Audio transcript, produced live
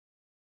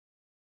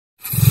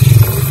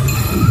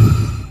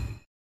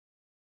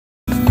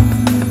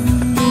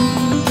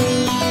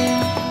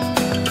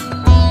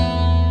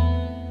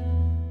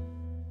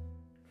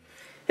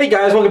Hey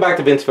guys, welcome back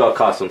to Vince Felt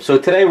Custom. So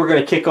today we're going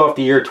to kick off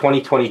the year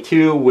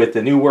 2022 with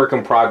the new work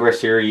in progress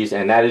series,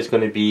 and that is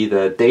going to be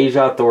the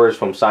Dejah Thoris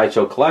from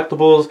Sideshow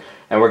Collectibles,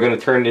 and we're going to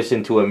turn this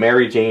into a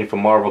Mary Jane from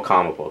Marvel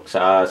Comic Books,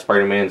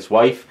 Spider-Man's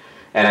wife,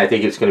 and I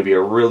think it's going to be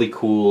a really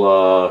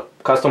cool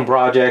custom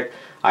project.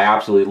 I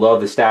absolutely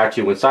love the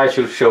statue. When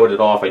Sideshow showed it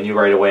off, I knew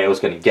right away I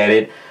was going to get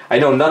it. I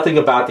know nothing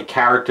about the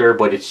character,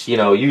 but it's, you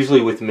know,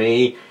 usually with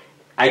me,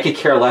 I could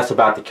care less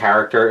about the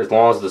character as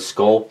long as the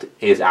sculpt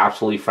is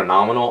absolutely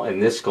phenomenal,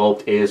 and this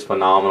sculpt is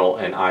phenomenal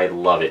and I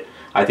love it.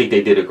 I think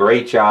they did a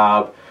great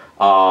job.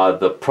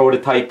 The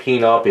prototype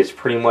paint-up is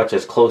pretty much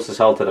as close as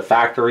hell to the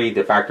factory.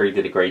 The factory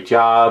did a great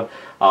job.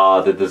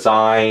 The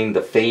design,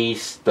 the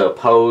face, the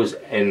pose,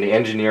 and the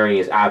engineering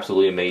is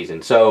absolutely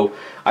amazing. So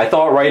I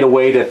thought right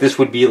away that this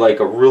would be like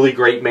a really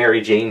great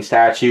Mary Jane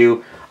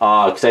statue.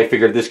 Because I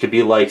figured this could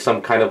be like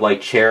some kind of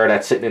like chair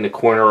that's sitting in the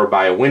corner or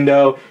by a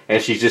window,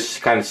 and she's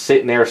just kind of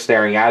sitting there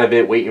staring out of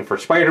it waiting for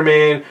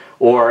Spider-Man.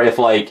 Or if,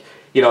 like,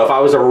 you know, if I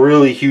was a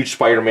really huge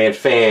Spider-Man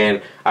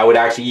fan, I would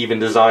actually even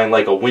design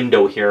like a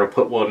window here and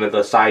put one of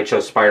the Sideshow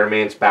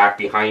Spider-Mans back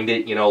behind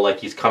it, you know, like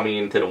he's coming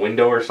into the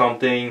window or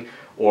something.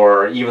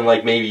 Or even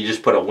like maybe you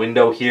just put a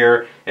window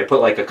here and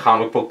put like a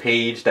comic book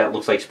page that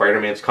looks like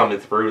Spider-Man's coming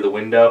through the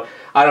window.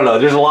 I don't know,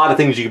 there's a lot of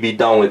things you could be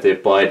done with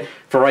it, but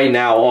for right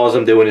now all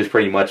I'm doing is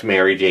pretty much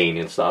Mary Jane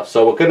and stuff.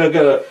 So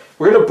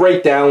we're gonna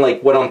break down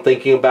like what I'm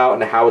thinking about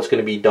and how it's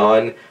gonna be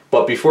done.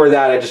 But before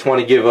that, I just want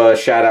to give a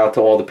shout out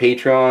to all the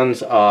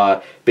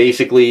Patreons.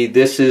 Basically,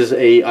 this is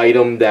a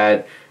item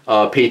that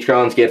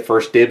Patreons get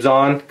first dibs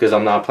on, because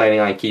I'm not planning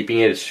on keeping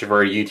it. It's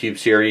for a YouTube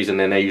series, and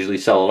then I usually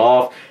sell it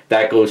off.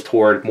 That goes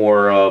toward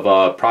more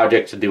of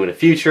projects to do in the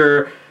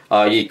future,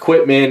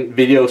 equipment,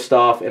 video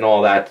stuff, and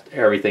all that,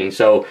 everything.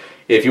 So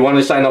if you want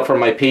to sign up for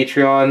my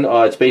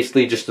Patreon, it's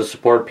basically just a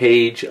support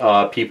page.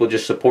 People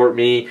just support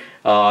me.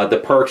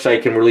 The perks I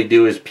can really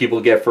do is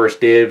people get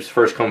first dibs,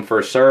 first come,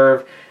 first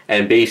serve.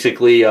 And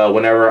basically,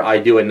 whenever I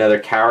do another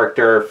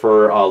character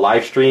for a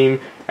live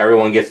stream,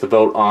 everyone gets to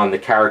vote on the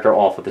character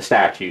off of the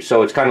statue.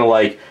 So it's kind of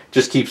like,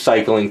 just keep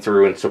cycling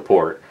through and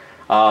support.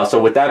 So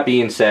with that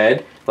being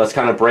said, let's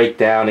kind of break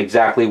down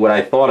exactly what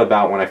I thought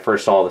about when I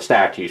first saw the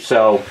statue.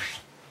 So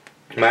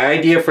my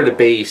idea for the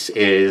base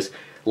is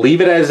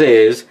leave it as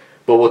is,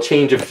 but we'll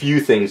change a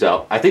few things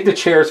up. I think the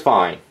chair is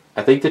fine.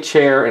 I think the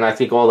chair and I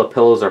think all the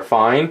pillows are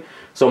fine.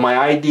 So my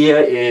idea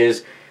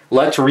is,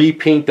 let's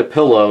repaint the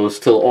pillows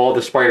to all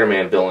the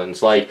Spider-Man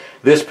villains. Like,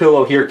 this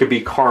pillow here could be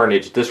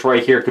Carnage. This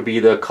right here could be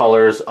the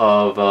colors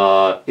of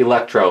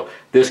Electro.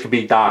 This could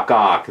be Doc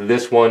Ock.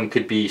 This one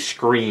could be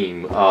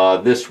Scream.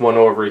 This one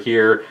over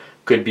here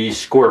could be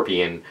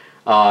Scorpion.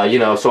 You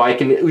know, so I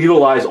can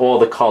utilize all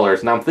the colors.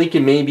 And I'm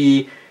thinking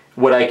maybe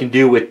what I can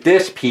do with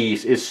this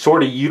piece is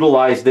sort of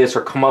utilize this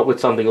or come up with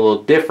something a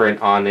little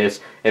different on this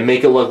and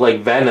make it look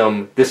like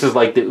Venom. This is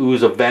like the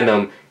ooze of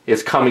Venom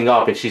is coming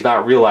up and she's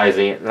not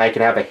realizing it, and I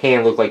can have a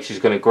hand look like she's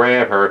going to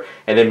grab her,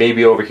 and then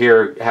maybe over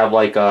here have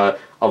like a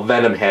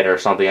Venom head or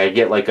something. I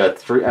get like a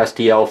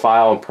STL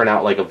file and print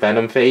out like a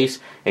Venom face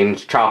and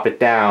chop it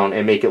down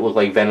and make it look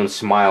like Venom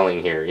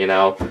smiling here, you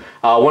know.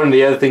 One of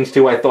the other things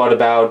too I thought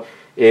about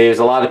is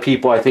a lot of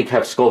people I think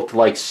have sculpted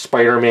like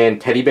Spider-Man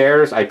teddy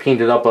bears. I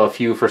painted up a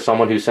few for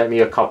someone who sent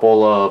me a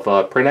couple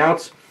of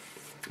printouts.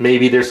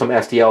 Maybe there's some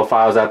STL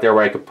files out there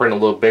where I could print a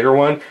little bigger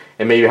one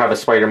and maybe have a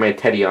Spider-Man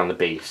teddy on the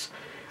base.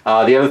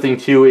 The other thing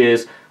too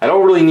is I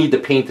don't really need to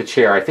paint the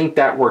chair. I think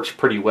that works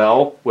pretty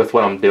well with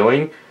what I'm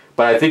doing.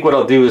 But I think what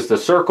I'll do is the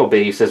circle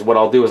base is what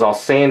I'll do is I'll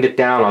sand it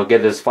down. I'll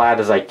get it as flat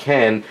as I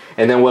can.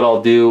 And then what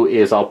I'll do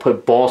is I'll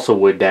put balsa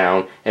wood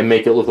down and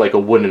make it look like a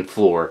wooden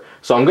floor.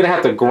 So I'm going to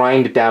have to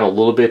grind it down a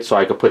little bit so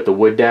I can put the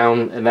wood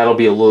down. And that'll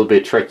be a little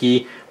bit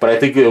tricky. But I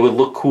think it would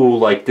look cool,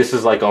 like this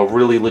is like a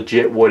really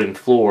legit wooden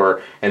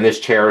floor. And this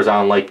chair is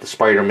on like the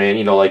Spider-Man,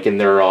 you know, like in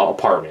their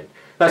apartment.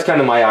 That's kind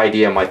of my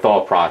idea, my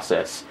thought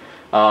process.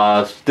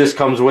 This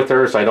comes with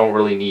her, so I don't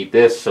really need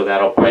this, so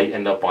that'll probably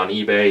end up on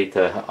eBay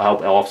to help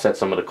offset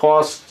some of the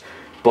costs.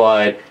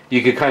 But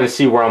you can kind of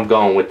see where I'm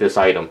going with this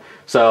item.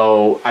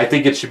 So I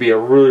think it should be a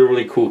really,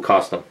 really cool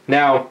custom.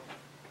 Now,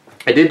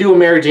 I did do a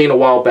Mary Jane a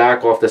while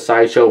back off the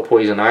Sideshow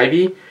Poison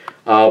Ivy,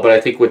 but I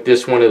think with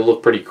this one it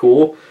looked pretty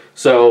cool.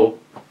 So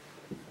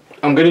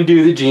I'm going to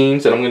do the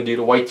jeans, and I'm going to do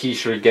the white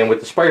t-shirt again with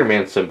the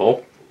Spider-Man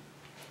symbol.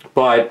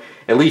 But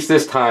at least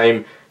this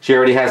time, she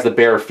already has the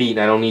bare feet, and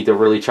I don't need to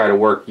really try to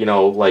work, you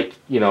know, like,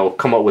 you know,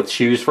 come up with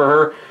shoes for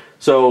her.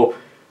 So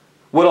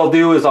what I'll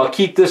do is I'll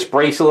keep this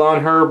bracelet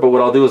on her, but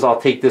what I'll do is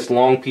I'll take this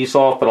long piece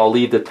off, but I'll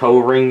leave the toe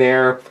ring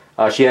there.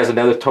 She has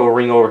another toe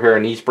ring over here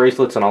in these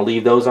bracelets, and I'll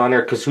leave those on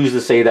there, because who's to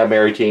say that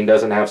Mary Jane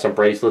doesn't have some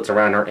bracelets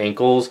around her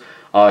ankles?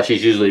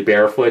 She's usually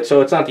barefoot,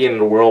 so it's not the end of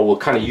the world. We'll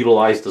kind of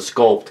utilize the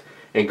sculpt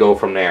and go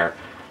from there.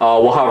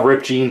 We'll have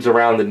ripped jeans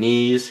around the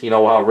knees, you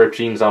know, we'll have ripped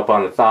jeans up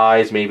on the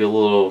thighs, maybe a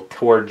little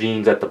tore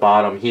jeans at the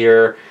bottom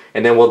here,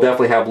 and then we'll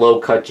definitely have low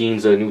cut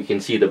jeans and we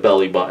can see the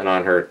belly button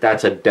on her.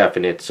 That's a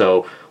definite,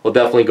 so we'll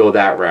definitely go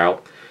that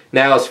route.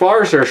 Now, as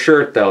far as her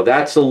shirt though,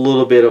 that's a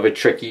little bit of a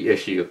tricky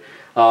issue.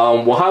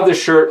 We'll have the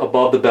shirt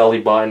above the belly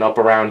button up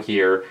around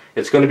here.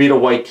 It's going to be the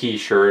white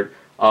t-shirt.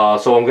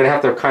 So I'm going to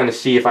have to kind of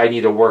see if I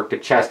need to work the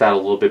chest out a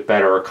little bit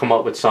better or come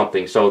up with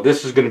something. So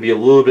this is going to be a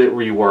little bit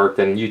reworked,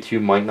 and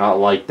YouTube might not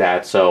like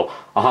that. So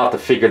I'll have to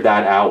figure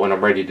that out when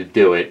I'm ready to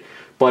do it.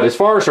 But as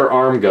far as her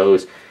arm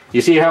goes,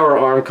 you see how her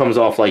arm comes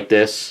off like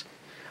this?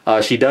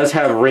 She does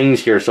have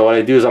rings here, so what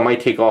I do is I might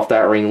take off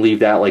that ring, leave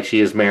that like she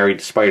is married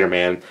to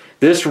Spider-Man.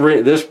 This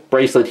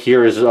bracelet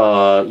here is,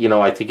 you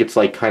know, I think it's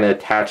like kind of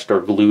attached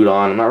or glued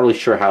on. I'm not really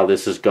sure how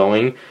this is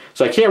going.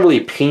 So I can't really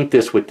paint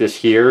this with this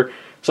here.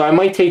 So I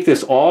might take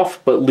this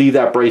off, but leave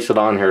that bracelet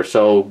on her.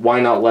 So why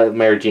not let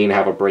Mary Jane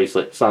have a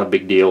bracelet? It's not a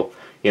big deal,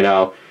 you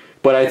know.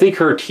 But I think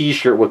her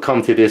t-shirt would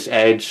come to this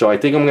edge, so I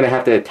think I'm going to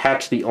have to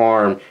attach the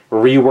arm,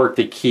 rework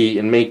the key,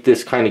 and make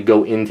this kind of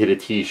go into the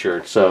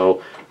t-shirt.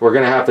 So we're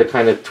going to have to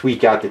kind of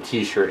tweak out the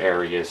t-shirt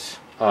areas.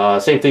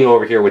 Same thing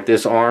over here with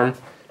this arm.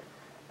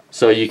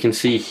 So you can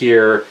see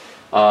here,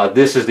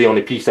 this is the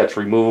only piece that's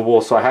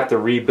removable, so I have to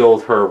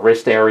rebuild her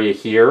wrist area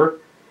here.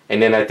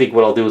 And then I think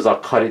what I'll do is I'll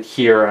cut it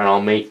here and I'll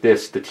make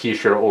this the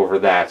t-shirt over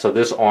that. So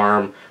this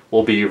arm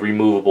will be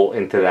removable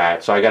into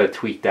that. So I got to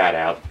tweak that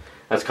out.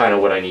 That's kind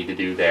of what I need to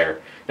do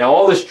there. Now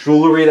all this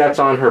jewelry that's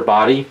on her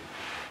body,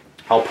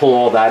 I'll pull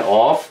all that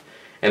off.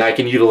 And I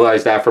can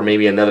utilize that for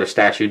maybe another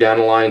statue down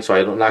the line. So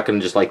I'm not going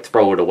to just like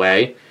throw it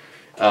away.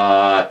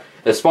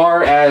 As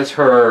far as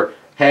her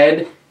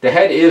head, the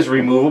head is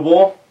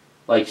removable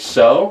like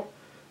so.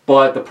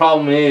 But the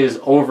problem is,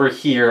 over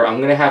here, I'm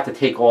going to have to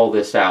take all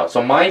this out.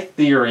 So my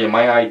theory and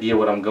my idea,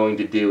 what I'm going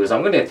to do is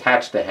I'm going to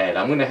attach the head.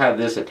 I'm going to have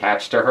this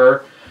attached to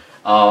her.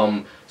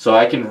 So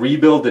I can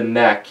rebuild the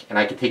neck, and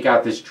I can take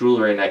out this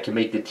jewelry, and I can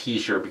make the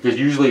t-shirt. Because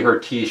usually her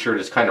t-shirt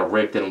is kind of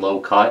ripped and low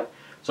cut.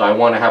 So I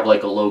want to have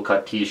like a low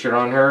cut t-shirt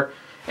on her.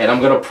 And I'm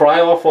going to pry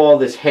off all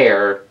this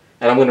hair,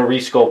 and I'm going to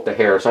resculpt the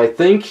hair. So I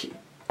think,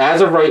 as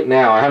of right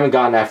now, I haven't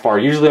gotten that far.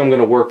 Usually I'm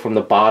going to work from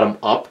the bottom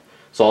up.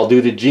 So I'll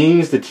do the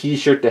jeans, the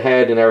t-shirt, the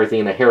head, and everything,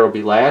 and the hair will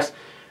be last.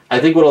 I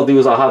think what I'll do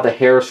is I'll have the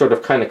hair sort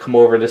of kind of come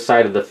over this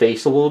side of the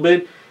face a little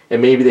bit,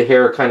 and maybe the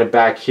hair kind of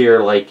back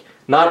here, like,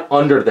 not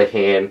under the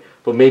hand,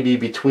 but maybe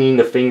between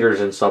the fingers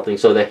and something,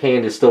 so the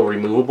hand is still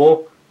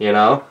removable, you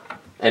know,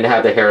 and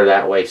have the hair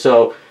that way.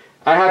 So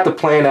I have to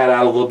plan that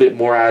out a little bit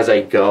more as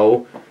I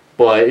go,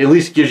 but at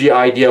least gives you an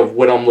idea of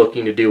what I'm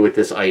looking to do with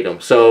this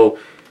item. So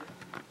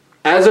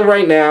as of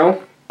right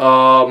now,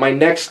 my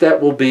next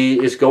step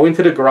is go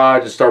into the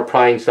garage and start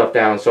prying stuff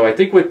down. So I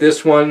think with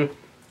this one,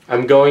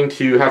 I'm going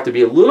to have to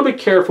be a little bit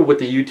careful with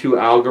the YouTube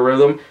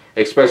algorithm,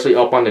 especially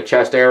up on the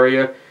chest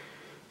area.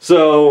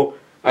 So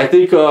I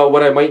think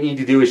what I might need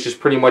to do is just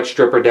pretty much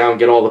strip her down,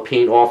 get all the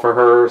paint off of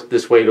her.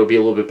 This way it'll be a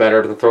little bit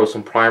better to throw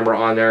some primer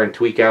on there and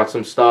tweak out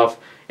some stuff.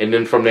 And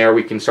then from there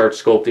we can start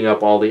sculpting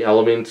up all the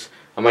elements.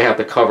 I might have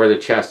to cover the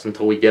chest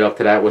until we get up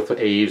to that with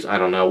Aves. I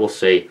don't know, we'll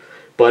see.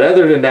 But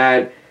other than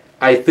that,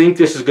 I think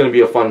this is going to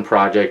be a fun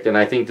project, and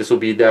I think this will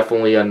be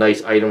definitely a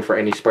nice item for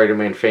any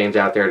Spider-Man fans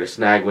out there to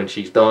snag when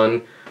she's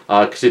done,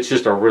 because it's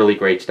just a really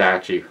great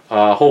statue.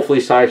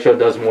 Hopefully Sideshow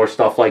does more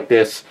stuff like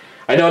this.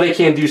 I know they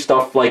can't do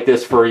stuff like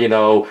this for, you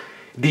know,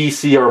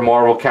 DC or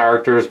Marvel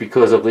characters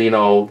because of, you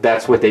know,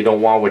 that's what they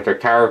don't want with their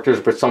characters,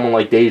 but someone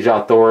like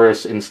Dejah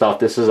Thoris and stuff,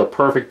 this is a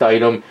perfect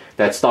item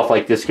that stuff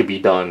like this could be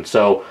done.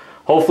 So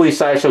hopefully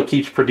Sideshow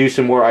keeps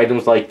producing more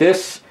items like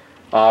this.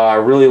 I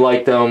really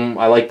like them.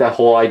 I like that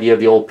whole idea of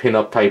the old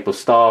pinup type of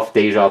stuff,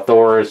 Dejah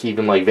Thoris,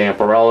 even like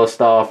Vampirella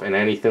stuff and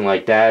anything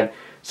like that.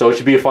 So it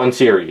should be a fun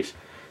series.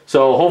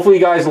 So hopefully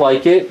you guys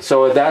like it.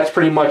 So that's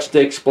pretty much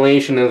the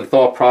explanation and the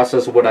thought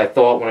process of what I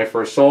thought when I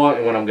first saw it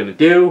and what I'm going to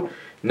do.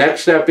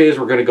 Next step is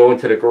we're going to go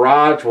into the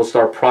garage. We'll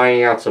start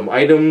prying out some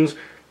items.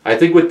 I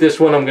think with this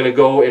one I'm going to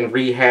go and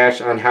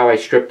rehash on how I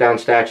strip down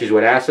statues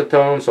with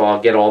acetone. So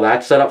I'll get all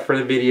that set up for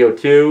the video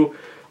too.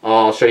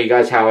 I'll show you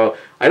guys how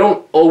I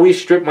don't always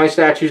strip my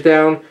statues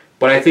down,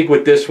 but I think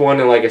with this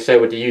one, and like I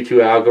said, with the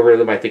YouTube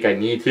algorithm, I think I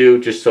need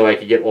to, just so I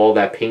can get all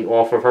that paint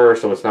off of her,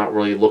 so it's not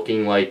really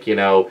looking like, you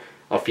know,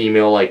 a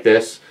female like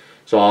this.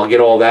 So I'll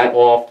get all that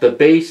off. The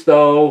base,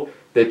 though,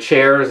 the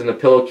chairs and the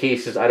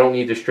pillowcases, I don't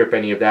need to strip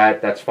any of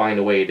that. That's fine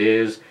the way it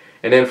is.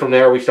 And then from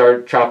there, we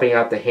start chopping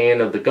out the hand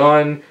of the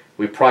gun.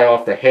 We pry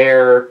off the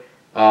hair.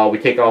 We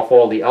take off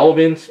all the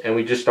elements, and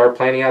we just start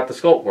planning out the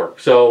sculpt work.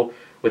 So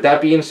with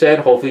that being said,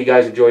 hopefully you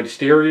guys enjoyed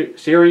the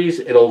series.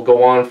 It'll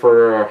go on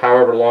for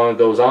however long it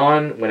goes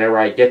on, whenever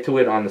I get to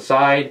it on the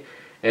side.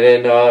 And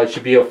then it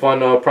should be a fun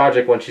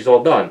project when she's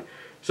all done.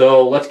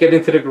 So let's get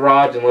into the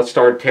garage and let's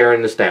start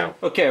tearing this down.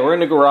 Okay, we're in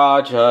the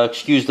garage.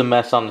 Excuse the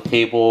mess on the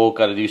table.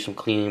 Got to do some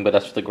cleaning, but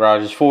that's what the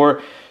garage is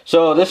for.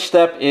 So this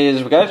step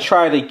is, we got to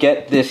try to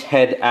get this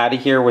head out of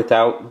here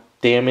without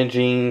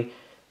damaging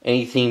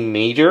anything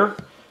major.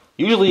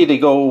 Usually they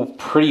go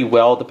pretty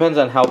well. Depends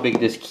on how big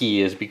this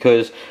key is,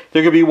 because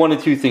there could be one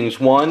of two things.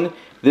 One,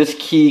 this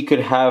key could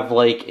have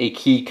like a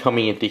key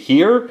coming into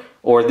here,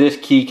 or this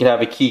key could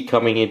have a key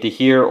coming into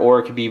here, or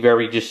it could be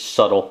very just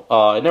subtle.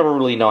 I never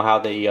really know how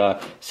they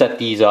set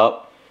these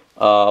up,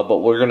 but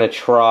we're going to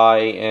try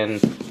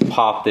and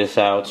pop this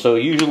out. So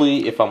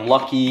usually if I'm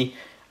lucky,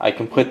 I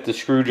can put the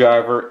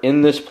screwdriver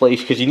in this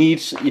place, because you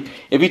need,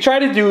 if you try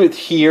to do it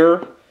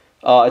here,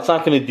 it's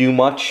not going to do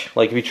much.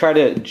 Like if you try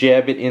to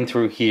jab it in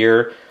through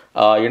here,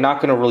 you're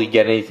not going to really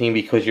get anything,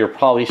 because you'll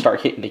probably start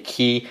hitting the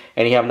key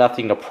and you have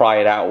nothing to pry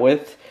it out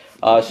with.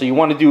 So you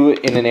want to do it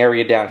in an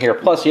area down here.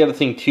 Plus the other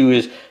thing too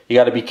is you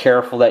got to be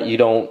careful that you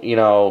don't, you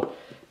know,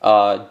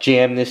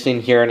 jam this in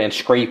here and then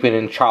scrape it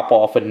and chop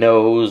off a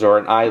nose or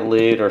an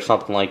eyelid or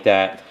something like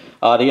that.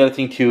 The other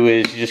thing too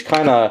is you just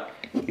kind of,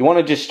 you want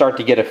to just start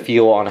to get a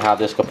feel on how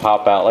this could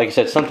pop out. Like I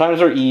said, sometimes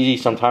they're easy,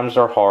 sometimes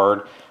they're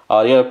hard.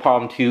 The other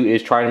problem too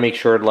is trying to make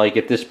sure, like,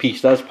 if this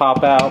piece does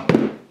pop out,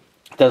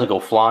 it doesn't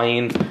go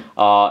flying.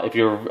 If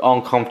you're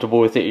uncomfortable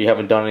with it, you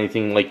haven't done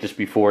anything like this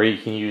before,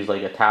 you can use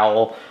like a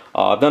towel.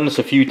 I've done this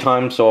a few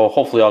times, so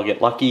hopefully I'll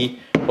get lucky,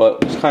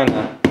 but it's kind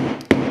of...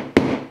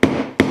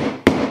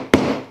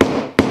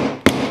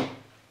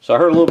 So I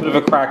heard a little bit of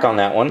a crack on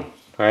that one,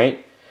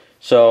 right?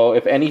 So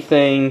if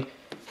anything,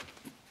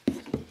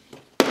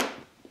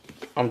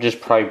 I'm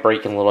just probably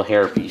breaking little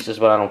hair pieces,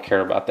 but I don't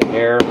care about the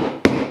hair.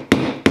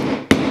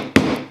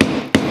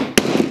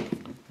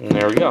 And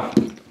there we go.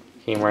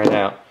 Came right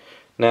out.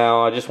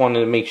 Now I just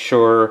wanted to make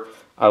sure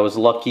I was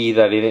lucky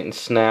that it didn't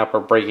snap or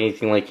break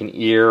anything like an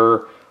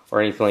ear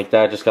or anything like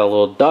that. Just got a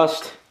little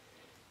dust,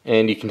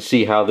 and you can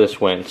see how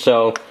this went.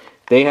 So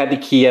they had the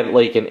key at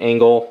like an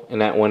angle,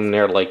 and that went in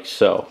there like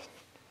so.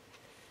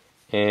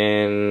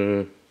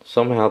 And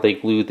somehow they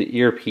glued the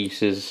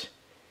earpieces.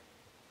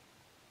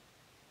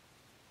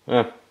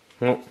 Well,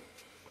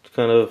 it's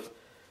kind of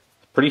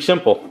pretty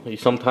simple.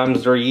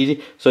 Sometimes they're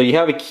easy. So you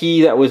have a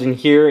key that was in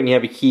here, and you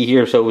have a key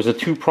here. So it was a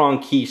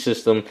two-prong key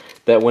system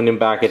that went in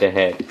back of the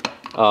head.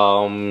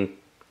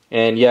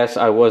 And yes,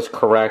 I was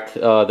correct.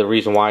 The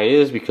reason why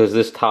is because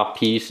this top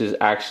piece is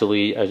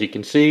actually, as you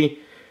can see,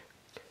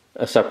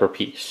 a separate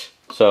piece.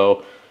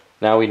 So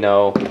now we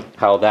know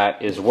how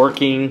that is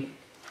working.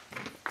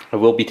 I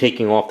will be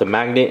taking off the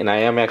magnet, and I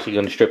am actually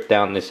going to strip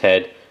down this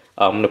head.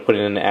 I'm going to put it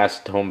in an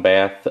acetone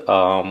bath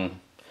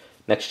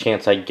next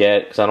chance I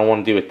get, because I don't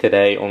want to do it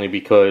today, only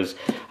because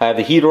I have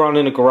the heater on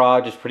in the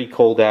garage. It's pretty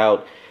cold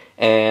out,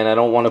 and I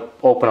don't want to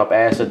open up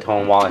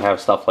acetone while I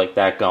have stuff like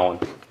that going.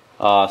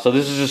 So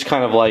this is just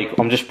kind of like,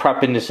 I'm just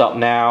prepping this up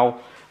now.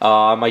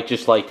 I might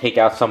just like take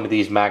out some of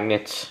these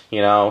magnets,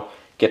 you know,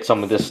 get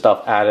some of this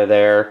stuff out of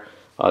there.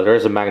 There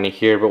is a magnet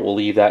here, but we'll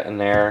leave that in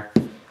there.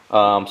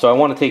 So I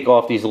want to take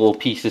off these little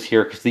pieces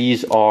here, because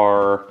these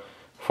are,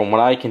 from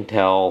what I can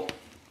tell,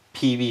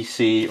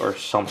 PVC or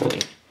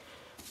something.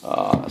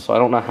 So I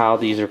don't know how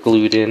these are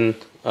glued in,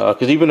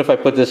 because even if I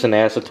put this in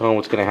acetone,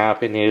 what's going to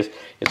happen is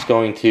it's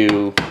going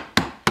to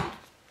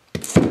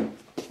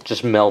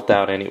just melt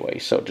out anyway.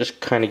 So just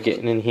kind of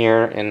getting in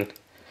here, and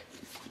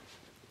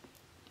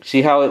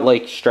see how it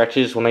like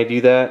stretches when I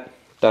do that?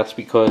 That's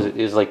because it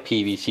is like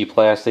PVC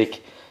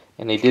plastic,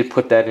 and they did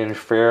put that in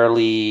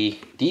fairly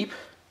deep,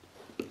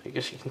 I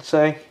guess you can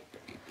say.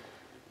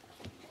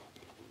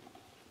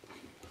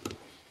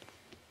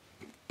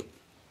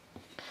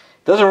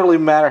 Doesn't really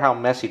matter how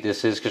messy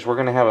this is, because we're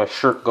going to have a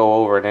shirt go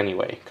over it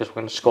anyway, because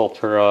we're going to sculpt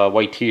her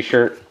white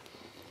t-shirt.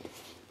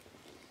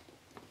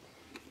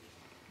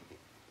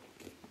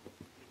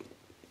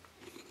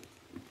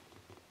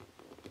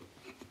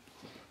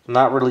 I'm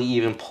not really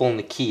even pulling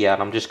the key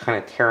out, I'm just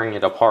kind of tearing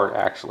it apart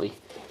actually.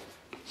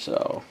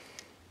 So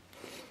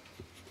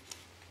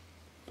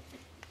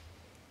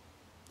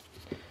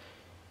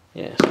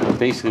yeah, so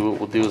basically what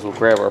we'll do is we'll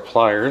grab our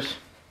pliers.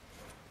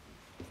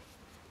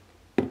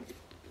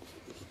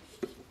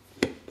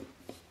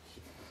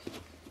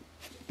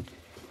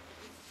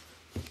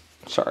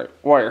 Sorry,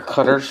 wire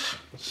cutters.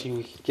 Let's see if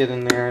we can get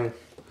in there and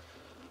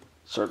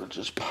sort of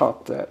just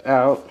pop that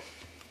out.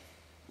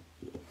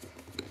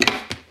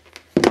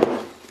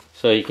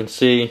 So you can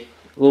see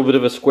a little bit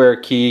of a square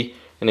key,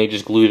 and they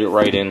just glued it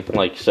right in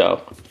like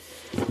so.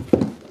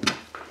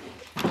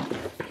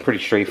 Pretty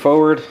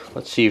straightforward.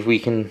 Let's see if we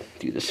can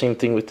do the same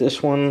thing with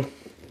this one.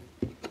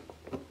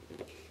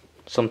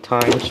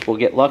 Sometimes we'll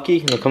get lucky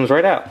and it comes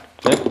right out.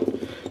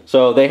 Okay?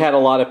 So they had a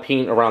lot of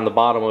paint around the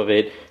bottom of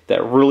it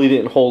that really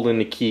didn't hold in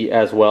the key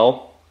as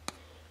well.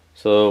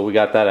 So we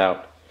got that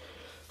out.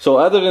 So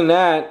other than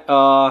that,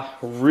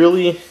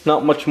 really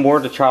not much more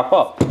to chop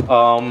up.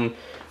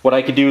 What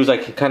I could do is I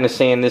could kind of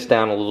sand this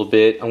down a little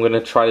bit. I'm going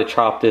to try to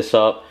chop this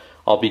up.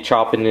 I'll be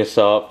chopping this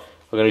up.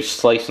 I'm going to be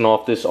slicing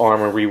off this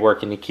arm and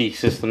reworking the key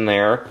system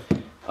there.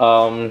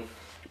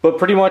 But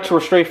pretty much we're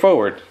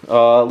straightforward.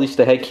 At least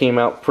the head came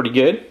out pretty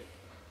good.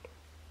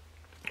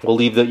 We'll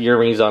leave the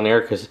earrings on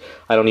there because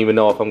I don't even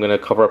know if I'm going to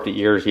cover up the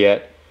ears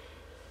yet.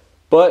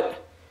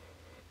 But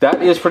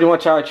that is pretty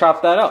much how I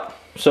chopped that up.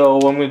 So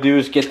what I'm going to do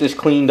is get this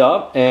cleaned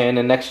up, and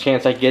the next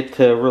chance I get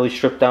to really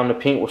strip down the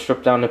paint, we'll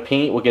strip down the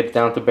paint, we'll get it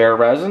down to bare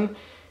resin,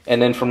 and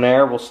then from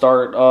there we'll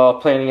start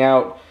planning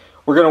out.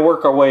 We're going to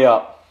work our way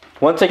up.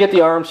 Once I get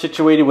the arm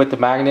situated with the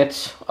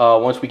magnets,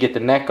 once we get the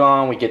neck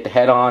on, we get the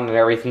head on, and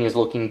everything is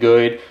looking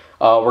good,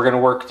 we're going to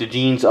work the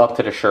jeans up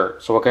to the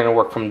shirt. So we're going to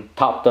work from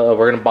top to,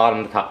 we're going to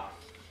bottom to top.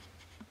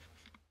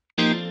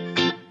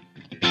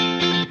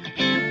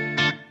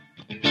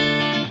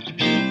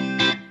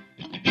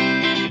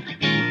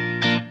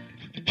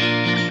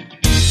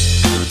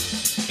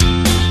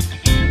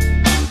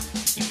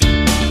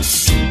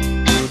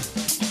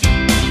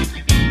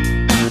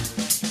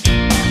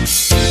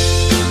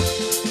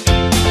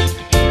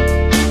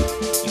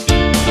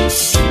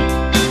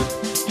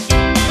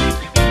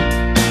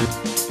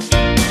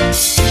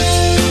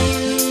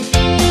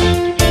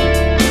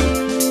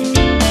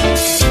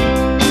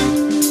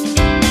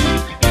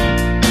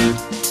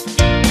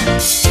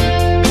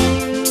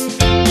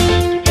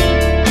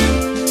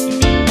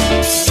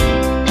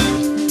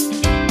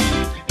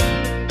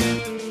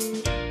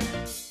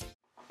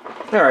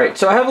 Alright,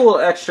 so I have a little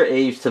extra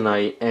A's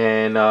tonight,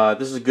 and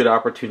this is a good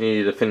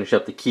opportunity to finish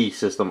up the key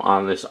system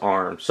on this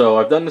arm. So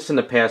I've done this in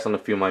the past on a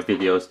few of my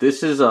videos.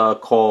 This is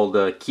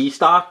called key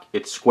stock.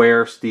 It's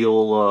square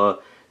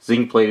steel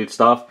zinc plated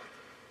stuff.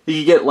 You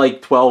can get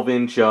like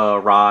 12-inch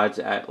rods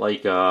at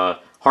like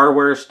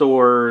hardware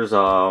stores.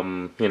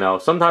 You know,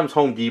 sometimes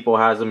Home Depot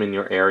has them in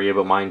your area,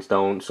 but mine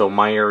don't. So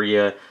my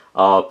area,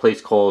 a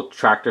place called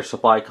Tractor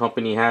Supply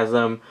Company has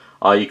them.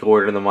 You can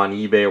order them on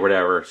eBay or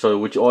whatever.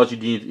 So all you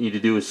need to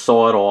do is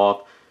saw it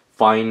off,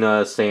 fine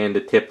sand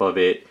the tip of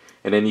it,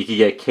 and then you can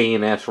get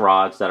K&S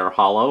rods that are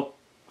hollow,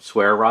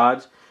 square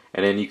rods,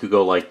 and then you could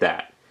go like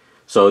that.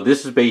 So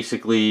this is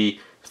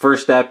basically,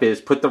 first step is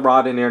put the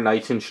rod in there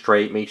nice and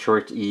straight, make sure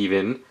it's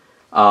even.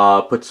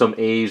 Put some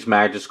A's,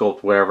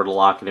 Magiscope, whatever to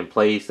lock it in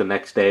place. The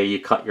next day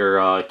you cut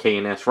your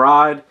K&S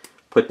rod,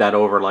 put that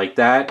over like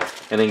that,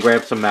 and then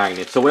grab some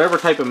magnets. So whatever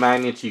type of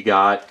magnets you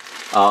got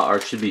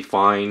should be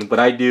fine. What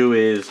I do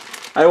is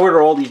I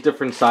order all these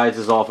different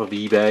sizes off of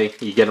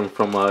eBay. You get them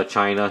from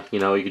China. You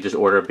know, you can just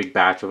order a big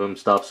batch of them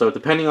stuff. So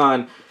depending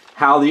on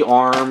how the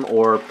arm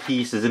or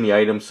piece is in the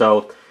item.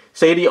 So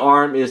say the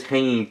arm is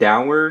hanging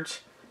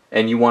downwards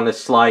and you want to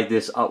slide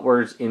this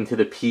upwards into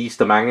the piece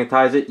to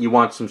magnetize it, you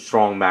want some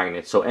strong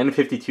magnets. So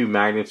N52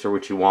 magnets are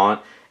what you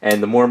want,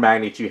 and the more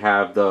magnets you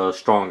have, the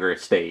stronger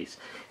it stays.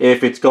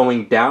 If it's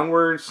going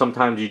downwards,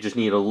 sometimes you just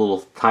need a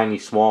little tiny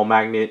small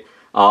magnet.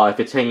 If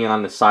it's hanging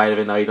on the side of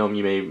an item,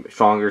 you may be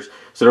stronger.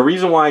 So the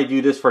reason why I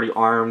do this for the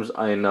arms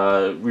and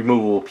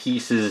removable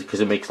pieces,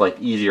 because it makes life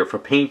easier for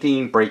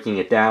painting, breaking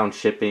it down,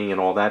 shipping, and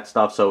all that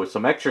stuff. So it's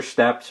some extra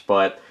steps,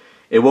 but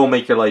it will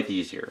make your life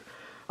easier.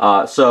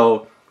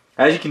 So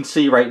as you can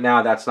see right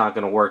now, that's not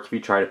going to work if you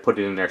try to put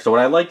it in there. So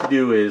what I like to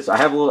do is, I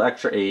have a little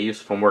extra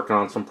A's from working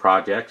on some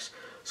projects.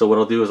 So what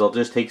I'll do is I'll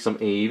just take some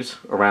A's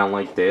around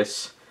like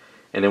this,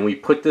 and then we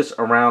put this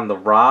around the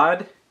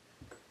rod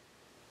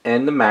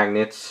and the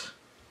magnets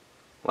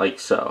like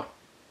so.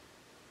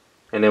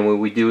 And then what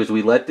we do is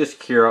we let this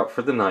cure up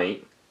for the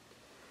night,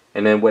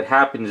 and then what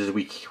happens is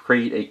we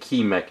create a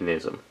key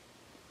mechanism.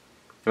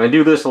 And I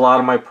do this a lot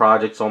of my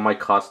projects, all my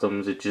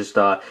customs. It just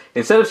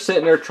instead of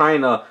sitting there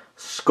trying to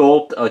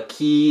sculpt a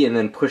key and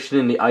then push it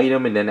in the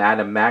item and then add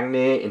a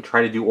magnet and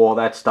try to do all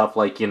that stuff,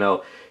 like, you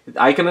know,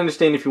 I can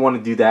understand if you want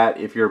to do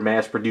that if you're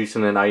mass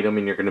producing an item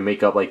and you're going to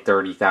make up like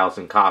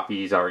 30,000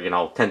 copies or, you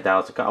know,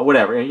 10,000 copies,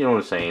 whatever, you know what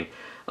I'm saying.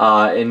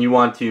 And you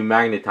want to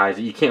magnetize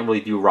it. You can't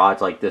really do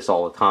rods like this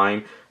all the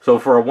time. So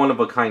for a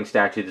one-of-a-kind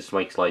statue, this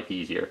makes life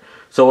easier.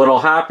 So what'll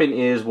happen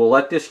is we'll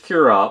let this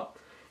cure up,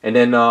 and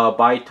then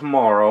by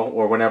tomorrow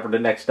or whenever the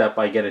next step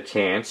I get a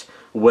chance,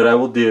 what I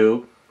will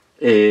do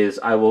is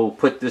I will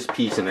put this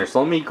piece in there.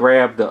 So let me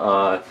grab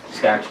the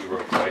statue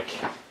real quick.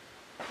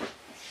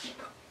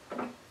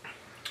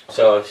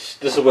 So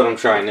this is what I'm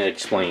trying to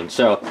explain.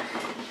 So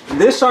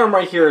this arm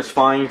right here is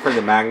fine for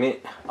the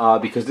magnet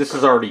because this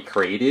is already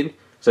created.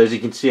 So as you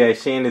can see, I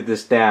sanded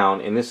this down,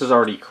 and this is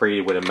already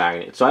created with a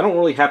magnet. So I don't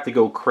really have to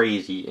go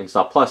crazy and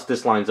stuff. Plus,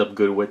 this lines up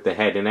good with the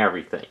head and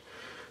everything.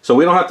 So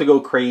we don't have to go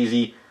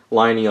crazy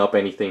lining up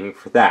anything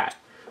for that.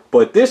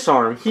 But this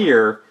arm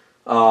here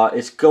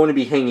is going to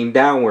be hanging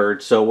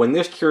downward. So when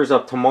this cures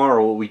up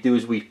tomorrow, what we do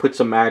is we put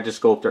some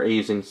Magiscope or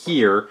A's in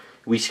here.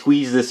 We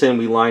squeeze this in,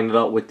 we line it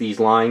up with these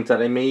lines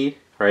that I made,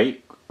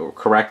 right,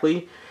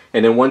 correctly.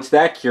 And then once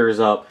that cures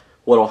up,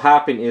 what'll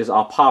happen is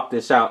I'll pop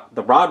this out,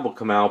 the rod will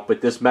come out,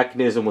 but this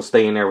mechanism will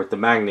stay in there with the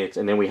magnets,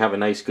 and then we have a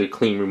nice, good,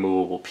 clean,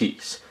 removable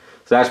piece.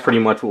 So that's pretty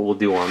much what we'll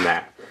do on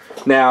that.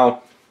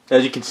 Now,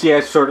 as you can see,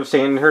 I sort of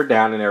sanded her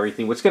down and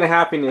everything. What's going to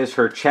happen is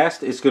her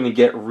chest is going to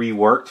get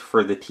reworked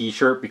for the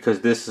t-shirt,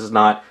 because this is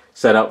not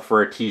set up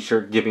for a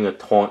t-shirt giving a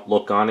taunt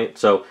look on it.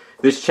 So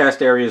this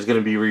chest area is going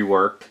to be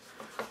reworked.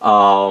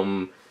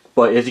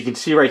 But as you can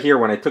see right here,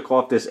 when I took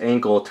off this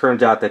ankle, it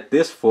turns out that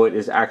this foot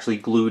is actually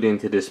glued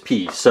into this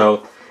piece.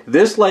 So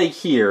this leg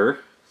here,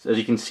 as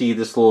you can see,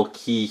 this little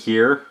key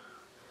here,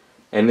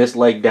 and this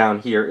leg down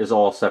here is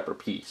all a separate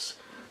piece.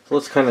 So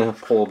let's kind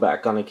of pull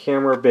back on the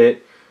camera a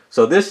bit.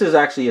 So this is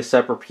actually a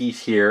separate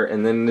piece here,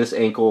 and then this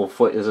ankle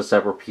foot is a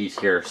separate piece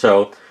here.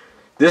 So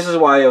this is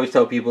why I always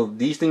tell people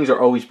these things are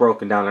always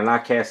broken down. They're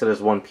not casted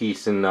as one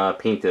piece and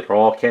painted. They're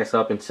all cast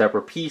up in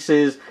separate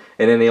pieces,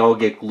 and then they all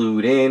get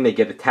glued in, they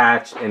get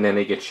attached, and then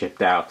they get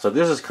shipped out. So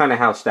this is kind of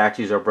how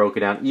statues are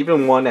broken down.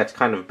 Even one that's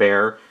kind of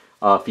bare,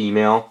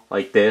 female,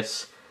 like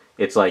this,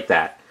 it's like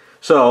that.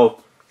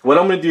 So what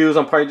I'm going to do is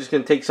I'm probably just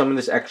going to take some of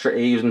this extra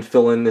A's and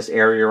fill in this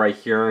area right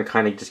here and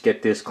kind of just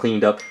get this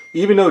cleaned up.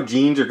 Even though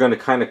jeans are going to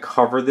kind of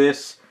cover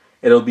this,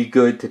 it'll be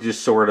good to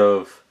just sort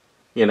of,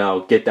 you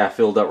know, get that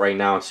filled up right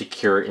now and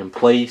secure it in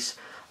place.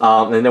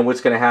 And then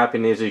what's going to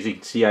happen is, as you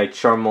can see, I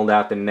charmeled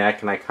out the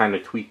neck and I kind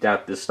of tweaked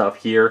out this stuff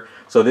here.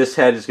 So this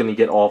head is going to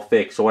get all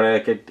fixed. So what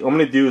I'm going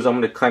to do is I'm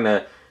going to kind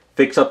of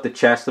fix up the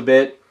chest a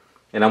bit,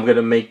 and I'm going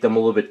to make them a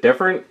little bit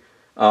different.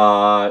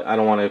 I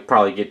don't want to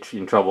probably get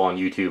in trouble on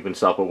YouTube and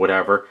stuff or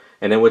whatever.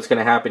 And then what's going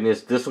to happen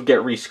is this will get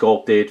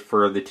resculpted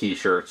for the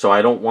t-shirt. So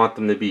I don't want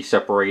them to be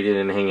separated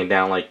and hanging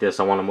down like this.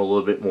 I want them a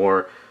little bit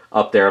more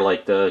up there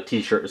like the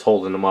t-shirt is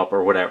holding them up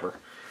or whatever.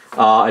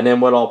 And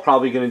then what I'll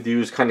probably going to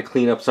do is kind of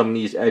clean up some of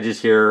these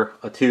edges here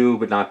too,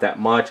 but not that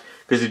much,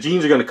 because the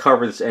jeans are going to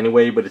cover this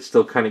anyway, but it's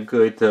still kind of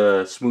good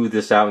to smooth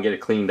this out and get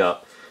it cleaned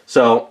up.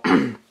 So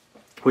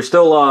we're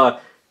still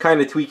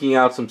kind of tweaking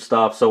out some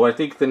stuff. So I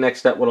think the next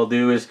step, what I'll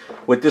do is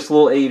with this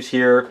little Aves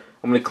here,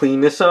 I'm going to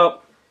clean this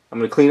up. I'm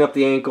going to clean up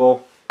the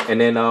ankle, and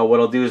then what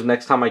I'll do is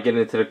next time I get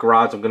into the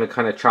garage, I'm going to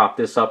kind of chop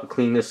this up and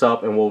clean this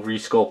up, and we'll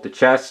resculpt the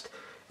chest.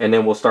 And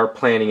then we'll start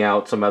planning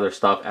out some other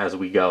stuff as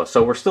we go.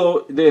 So we're still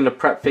in the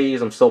prep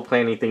phase. I'm still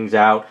planning things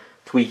out,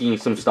 tweaking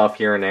some stuff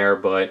here and there,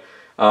 but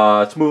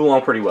it's moving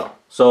along pretty well.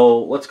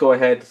 So let's go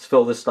ahead, let's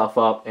fill this stuff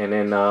up, and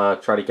then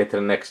try to get to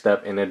the next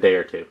step in a day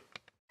or two.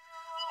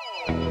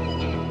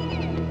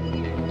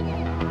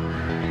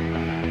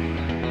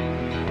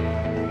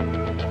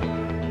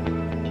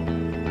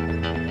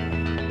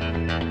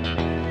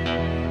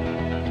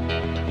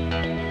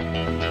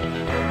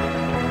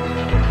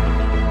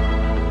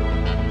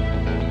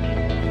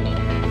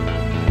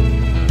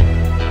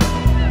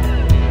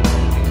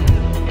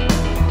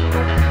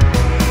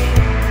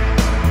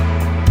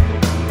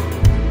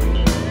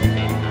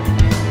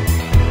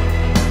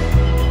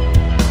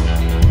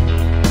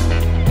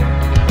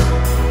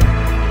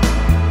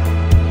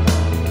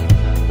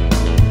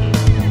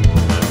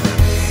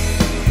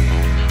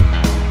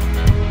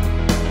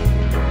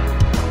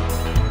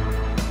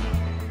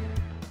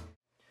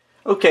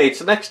 Okay, it's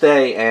the next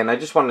day, and I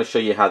just wanted to show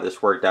you how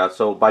this worked out.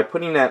 So by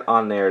putting that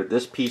on there,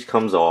 this piece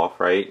comes off,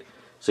 right?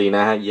 So you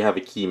know how you have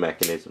a key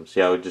mechanism.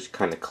 See how it just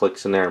kind of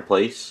clicks in there in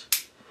place?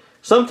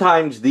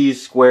 Sometimes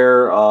these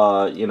square,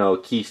 you know,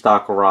 key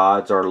stock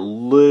rods are a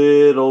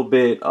little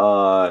bit,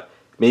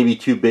 maybe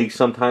too big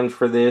sometimes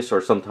for this,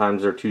 or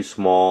sometimes they're too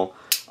small.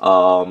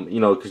 You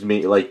know, because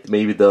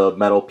maybe the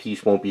metal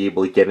piece won't be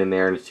able to get in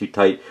there and it's too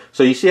tight.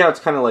 So you see how it's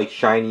kind of like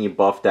shiny and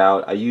buffed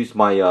out. I used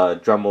my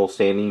Dremel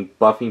sanding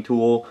buffing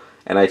tool,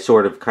 and I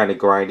sort of kind of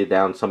grinded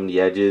down some of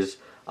the edges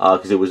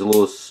because it was a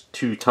little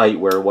too tight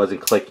where it wasn't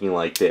clicking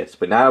like this.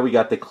 But now we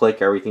got the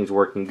click, everything's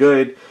working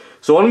good.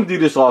 So I'm going to do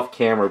this off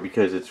camera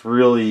because it's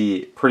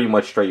really pretty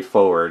much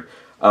straightforward.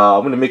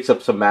 I'm going to mix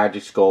up some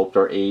Magic Sculpt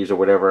or Aves or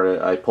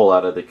whatever I pull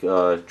out of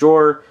the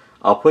drawer.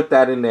 I'll put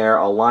that in there,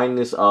 I'll line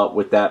this up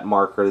with that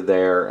marker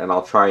there, and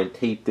I'll try and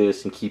tape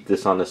this and keep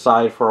this on the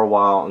side for a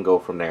while and go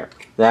from there.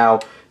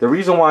 Now, the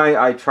reason why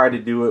I try to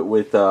do it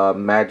with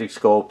Magic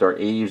Sculpt or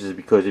Aves is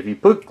because if you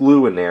put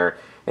glue in there,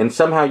 and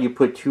somehow you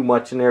put too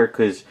much in there,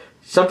 because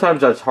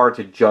sometimes it's hard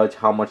to judge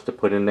how much to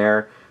put in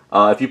there.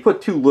 If you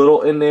put too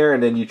little in there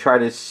and then you try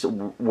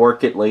to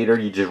work it later,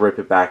 you just rip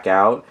it back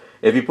out.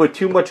 If you put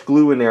too much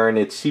glue in there and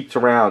it seeps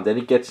around, then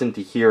it gets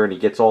into here and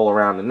it gets all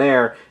around in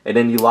there, and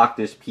then you lock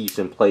this piece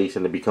in place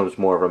and it becomes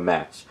more of a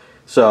mess.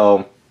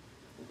 So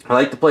I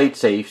like to play it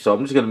safe, so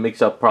I'm just going to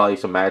mix up probably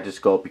some Magic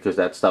Sculpt because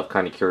that stuff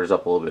kind of cures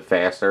up a little bit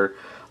faster.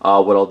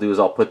 What I'll do is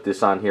I'll put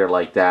this on here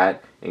like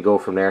that and go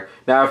from there.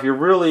 Now, if you're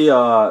really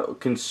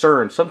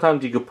concerned,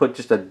 sometimes you could put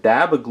just a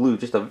dab of glue,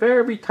 just a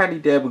very tiny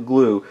dab of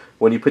glue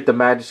when you put the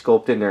Magic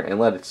Sculpt in there and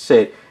let it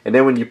sit. And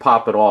then when you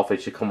pop it off,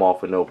 it should come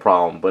off with no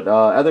problem. But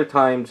other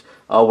times,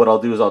 what I'll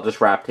do is I'll just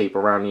wrap tape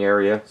around the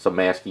area, some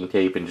masking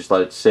tape, and just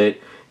let it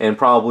sit. And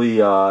probably,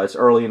 it's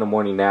early in the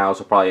morning now,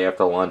 so probably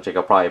after lunch, I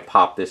could probably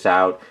pop this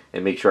out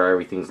and make sure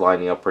everything's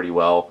lining up pretty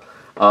well.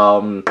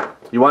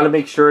 You want to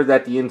make sure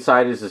that the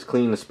inside is as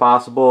clean as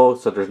possible,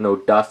 so there's no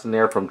dust in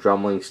there from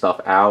drumming stuff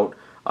out.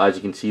 As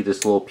you can see,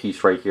 this little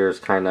piece right here is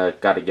kind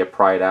of got to get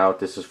pried out.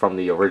 This is from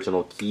the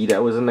original key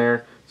that was in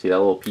there. See that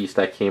little piece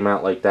that came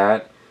out like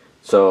that?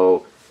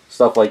 So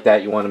stuff like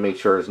that you want to make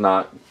sure is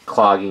not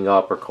clogging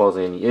up or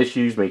causing any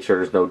issues. Make sure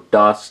there's no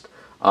dust.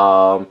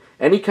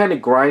 Any kind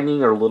of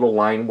grinding or little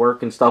line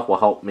work and stuff will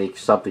help make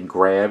something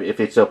grab. If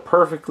it's a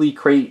perfectly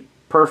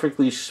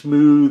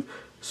smooth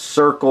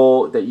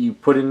circle that you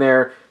put in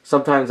there,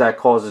 sometimes that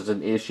causes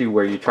an issue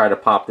where you try to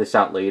pop this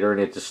out later and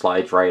it just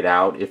slides right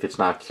out if it's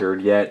not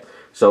cured yet.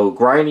 So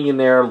grinding in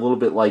there a little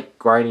bit like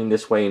grinding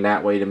this way and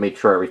that way to make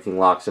sure everything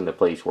locks into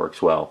place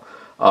works well.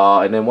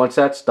 And then once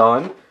that's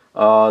done,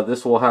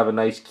 this will have a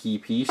nice key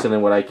piece, and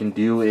then what I can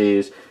do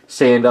is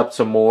sand up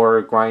some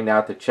more, grind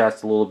out the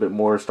chest a little bit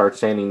more, start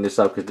sanding this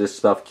up because this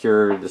stuff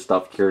cured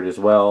as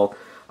well,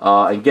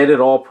 and get it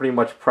all pretty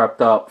much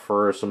prepped up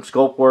for some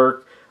sculpt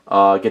work.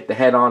 Get the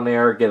head on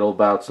there, get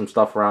about some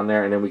stuff around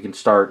there, and then we can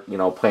start, you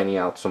know, planning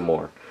out some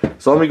more.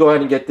 So let me go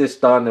ahead and get this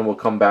done, and we'll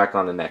come back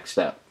on the next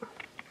step.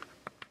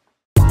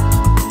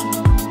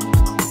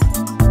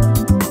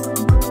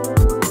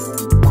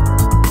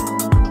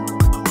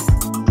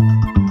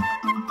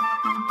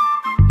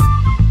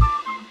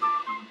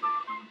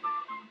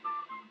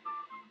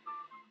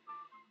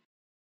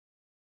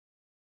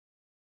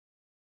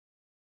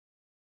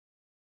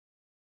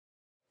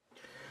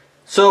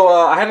 So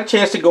I had a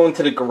chance to go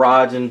into the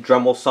garage and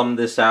Dremel some of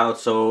this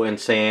out, and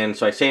sand.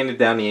 So I sanded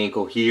down the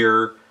ankle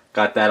here,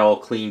 got that all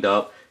cleaned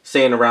up.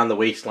 sand around the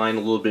waistline a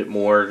little bit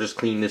more, just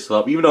clean this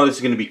up. Even though this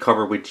is going to be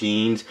covered with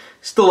jeans,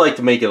 still like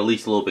to make it at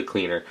least a little bit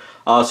cleaner.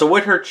 So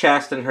with her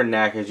chest and her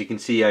neck, as you can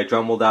see, I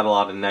drumbled out a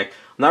lot of the neck.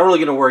 I'm not really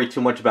going to worry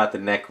too much about the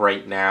neck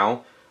right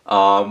now.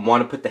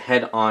 Want to put the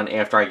head on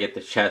after I get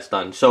the chest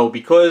done. So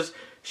because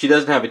she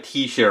doesn't have a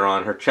t-shirt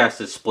on, her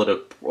chest is split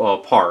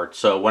apart.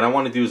 So what I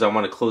want to do is I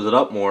want to close it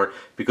up more,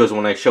 because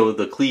when I show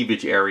the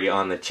cleavage area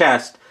on the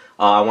chest,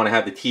 I want to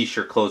have the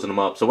t-shirt closing them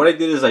up. So what I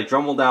did is I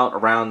drumbled out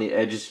around the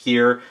edges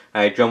here,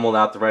 and I drumbled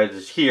out the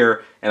edges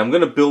here, and I'm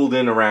going to build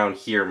in around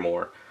here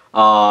more.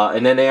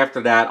 And then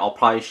after that, I'll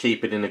probably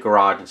shape it in the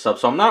garage and stuff.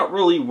 So I'm not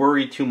really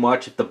worried too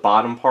much if the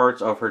bottom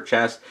parts of her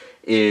chest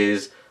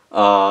is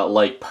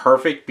like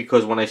perfect,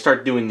 because when I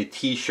start doing the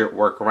t-shirt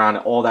work around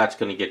it, all that's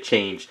going to get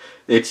changed.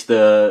 It's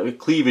the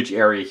cleavage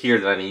area here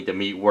that I need to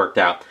meet worked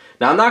out.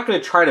 Now I'm not going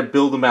to try to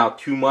build them out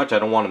too much. I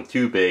don't want them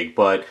too big,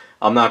 but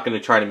I'm not going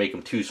to try to make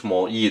them too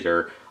small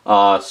either.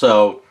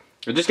 So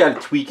I just got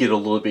to tweak it a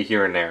little bit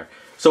here and there.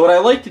 So what I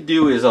like to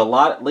do is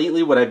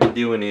lately what I've been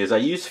doing is I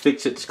use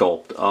Fix-It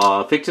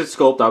Sculpt. Fix-It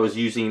Sculpt I was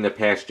using in the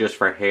past just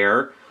for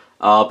hair.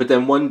 But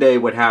then one day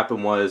what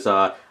happened was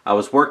I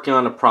was working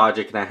on a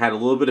project and I had a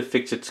little bit of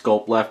Fix-It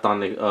Sculpt left on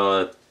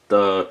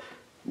the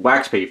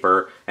wax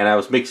paper, and I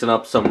was mixing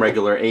up some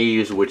regular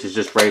Aves, which is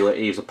just regular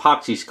Aves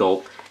epoxy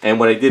sculpt. And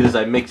what I did is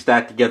I mixed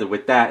that together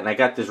with that, and I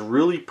got this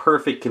really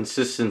perfect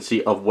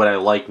consistency of what I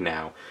like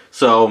now.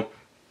 So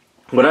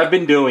what I've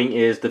been doing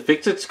is the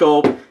Fix-It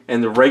Sculpt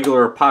and the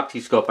regular epoxy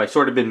sculpt, I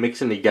sort of been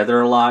mixing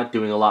together a lot,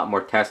 doing a lot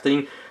more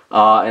testing.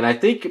 And I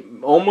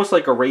think almost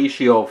like a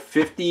ratio of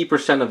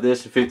 50% of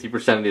this and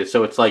 50% of this.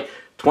 So it's like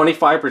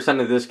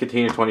 25% of this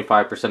container,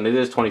 25% of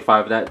this,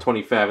 25 of that,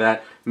 25 of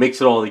that.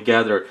 Mix it all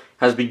together.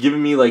 Has been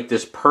giving me like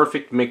this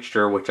perfect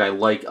mixture, which I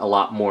like a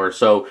lot more.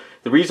 So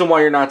the reason why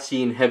you're not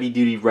seeing heavy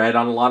duty red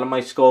on a lot of my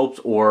sculpts,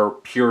 or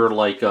pure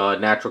like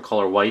natural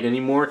color white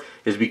anymore,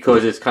 is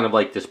because it's kind of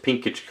like this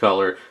pinkish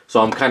color.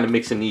 So I'm kind of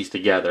mixing these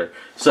together.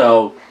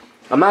 So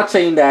I'm not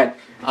saying that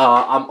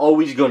I'm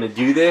always going to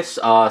do this.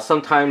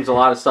 Sometimes a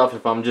lot of stuff,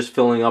 if I'm just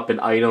filling up an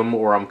item,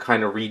 or I'm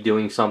kind of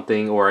redoing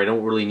something, or I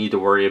don't really need to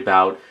worry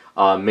about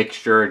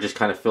mixture, just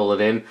kind of fill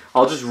it in,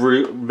 I'll just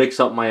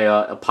mix up my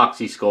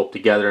epoxy sculpt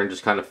together and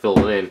just kind of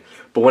fill it in.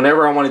 But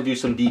whenever I want to do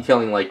some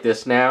detailing like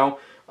this now,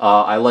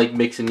 I like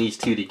mixing these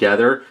two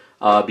together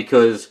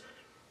because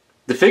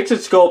the Fix-It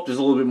Sculpt is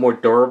a little bit more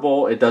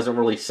durable. It doesn't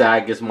really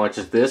sag as much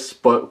as this,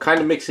 but kind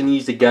of mixing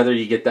these together,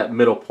 you get that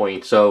middle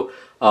point. So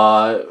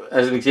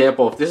as an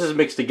example, if this is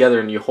mixed together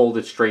and you hold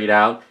it straight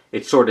out,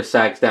 it sort of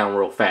sags down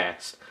real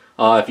fast.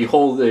 If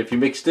you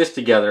mix this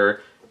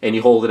together and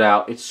you hold it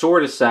out, it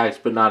sort of sags,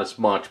 but not as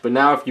much. But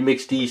now if you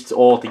mix these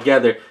all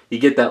together, you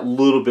get that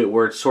little bit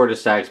where it sort of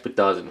sags but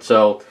doesn't.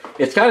 So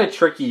it's kind of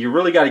tricky. You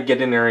really got to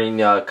get in there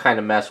and kind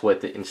of mess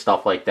with it and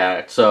stuff like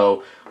that.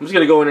 So I'm just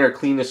going to go in there and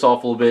clean this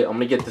off a little bit. I'm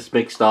going to get this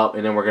mixed up,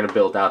 and then we're going to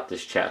build out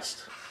this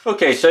chest.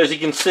 Okay, so as you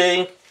can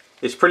see,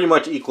 it's pretty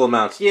much equal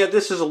amounts. Yeah,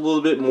 this is a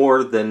little bit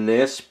more than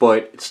this,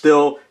 but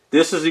still,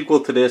 this is equal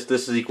to this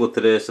is equal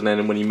to this, and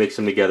then when you mix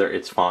them together,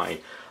 it's fine.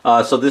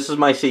 So this is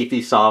my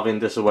safety solvent.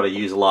 This is what I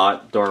use a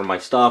lot during my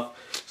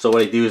stuff. So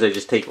what I do is I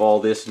just take all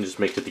this and just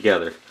mix it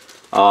together.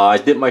 I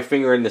dip my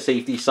finger in the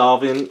safety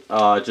solvent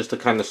just to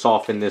kind of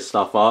soften this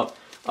stuff up.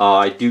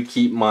 I do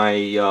keep my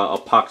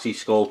epoxy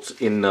sculpts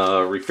in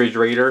the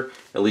refrigerator.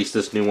 At least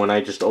this new one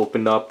I just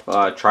opened up.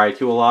 Try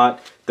to a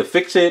lot. The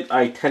Fix-It,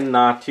 I tend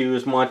not to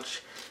as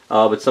much.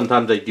 But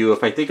sometimes I do.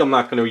 If I think I'm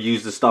not going to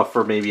use the stuff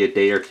for maybe a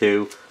day or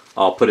two,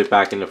 I'll put it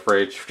back in the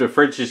fridge. The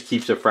fridge just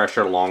keeps it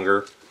fresher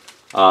longer.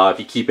 If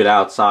you keep it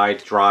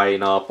outside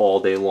drying up all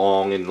day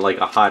long in like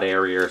a hot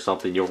area or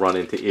something, you'll run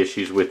into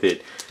issues with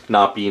it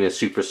not being as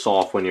super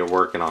soft when you're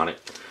working on it.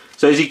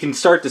 So as you can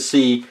start to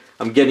see,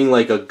 I'm getting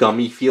like a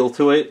gummy feel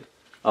to it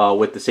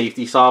with the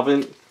safety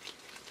solvent.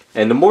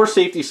 And the more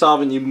safety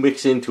solvent you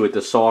mix into it,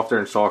 the softer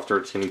and softer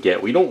it's going to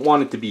get. We don't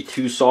want it to be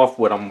too soft,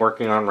 what I'm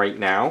working on right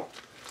now.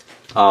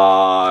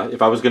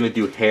 If I was going to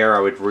do hair,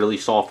 I would really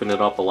soften it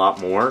up a lot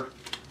more.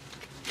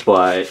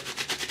 But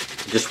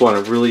you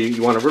want to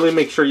really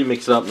make sure you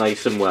mix it up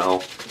nice and well.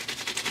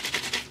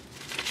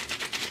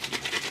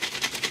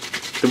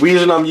 The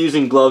reason I'm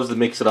using gloves to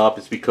mix it up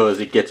is because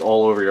it gets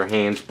all over your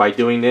hands by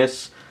doing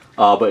this.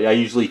 But I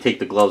usually take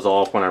the gloves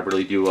off when I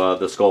really do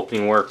the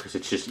sculpting work, because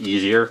it's just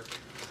easier.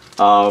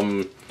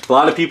 A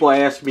lot of people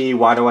ask me,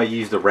 why do I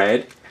use the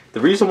red?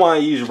 The reason why I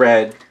use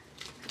red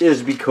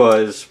is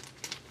because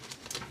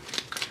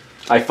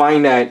I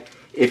find that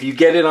if you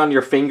get it on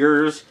your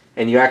fingers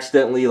and you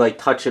accidentally like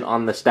touch it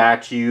on the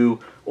statue,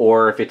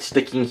 or if it's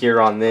sticking here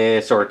on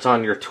this, or it's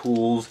on your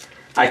tools,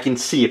 I can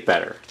see it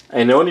better.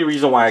 And the only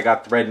reason why I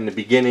got the red in the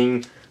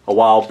beginning a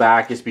while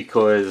back is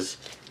because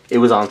it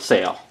was on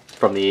sale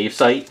from the Aves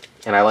site,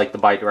 and I like to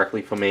buy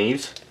directly from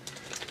Aves.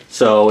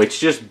 So it's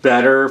just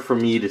better for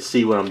me to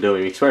see what I'm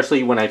doing,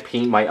 especially when I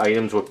paint my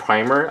items with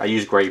primer. I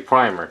use gray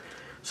primer.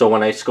 So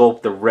when I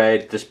sculpt the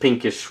red, this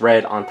pinkish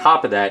red on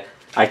top of that,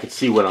 I can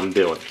see what I'm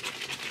doing.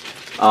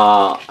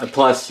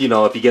 Plus, you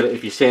know,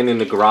 if you stand in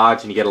the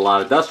garage and you get a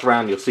lot of dust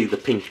around, you'll see the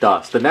pink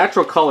dust. The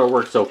natural color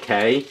works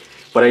okay,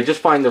 but I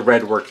just find the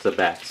red works the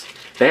best.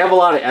 They have a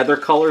lot of other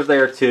colors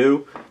there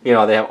too. You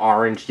know, they have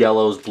orange,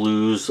 yellows,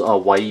 blues,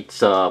 whites,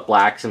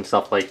 blacks, and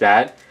stuff like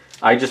that.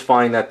 I just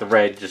find that the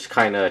red just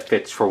kind of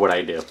fits for what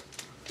I do.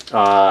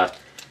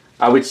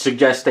 I would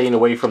suggest staying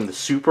away from the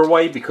super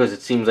white because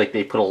it seems like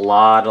they put a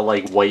lot of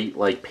like white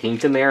like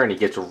paint in there and it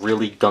gets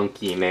really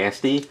gunky and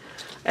nasty.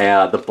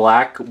 The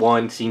black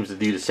one seems to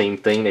do the same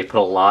thing. They put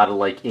a lot of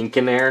like ink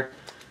in there.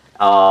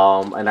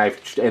 And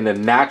the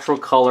natural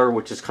color,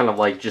 which is kind of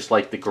like just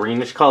like the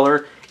greenish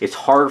color, it's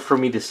hard for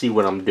me to see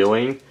what I'm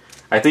doing.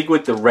 I think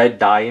with the red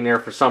dye in there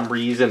for some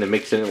reason and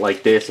mixing it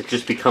like this, it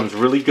just becomes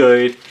really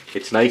good.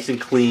 It's nice and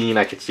clean.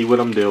 I can see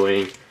what I'm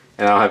doing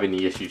and I don't have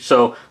any issues.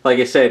 So like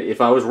I said, if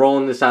I was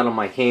rolling this out on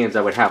my hands,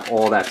 I would have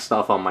all that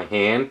stuff on my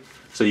hand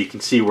so you can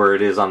see where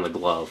it is on the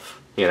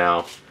glove, you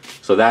know.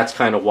 So that's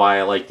kind of why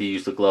I like to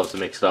use the gloves to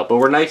mix it up. But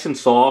we're nice and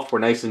soft. We're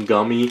nice and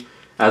gummy.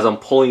 As I'm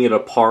pulling it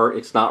apart,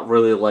 it's not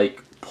really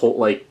like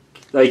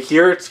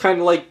here it's kind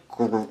of like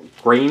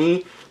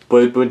grainy,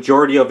 but the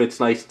majority of it's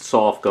nice and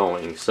soft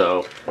going.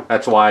 So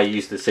that's why I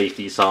use the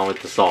safety solvent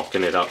to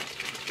soften it up.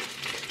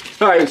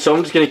 Alright, so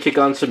I'm just going to kick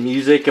on some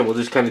music and we'll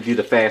just kind of do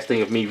the fast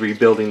thing of me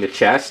rebuilding the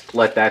chest.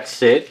 Let that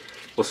sit.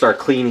 We'll start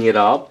cleaning it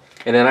up.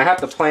 And then I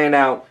have to plan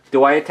out,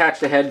 do I attach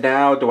the head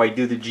now? Do I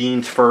do the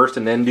jeans first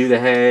and then do the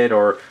head?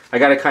 Or I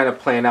got to kind of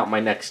plan out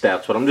my next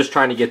steps. But I'm just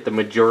trying to get the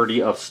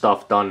majority of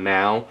stuff done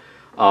now.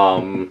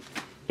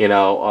 You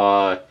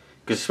know,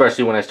 because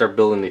especially when I start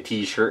building the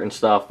t-shirt and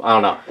stuff. I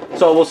don't know.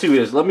 So we'll see what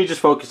it is. Let me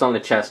just focus on the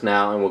chest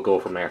now and we'll go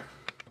from there.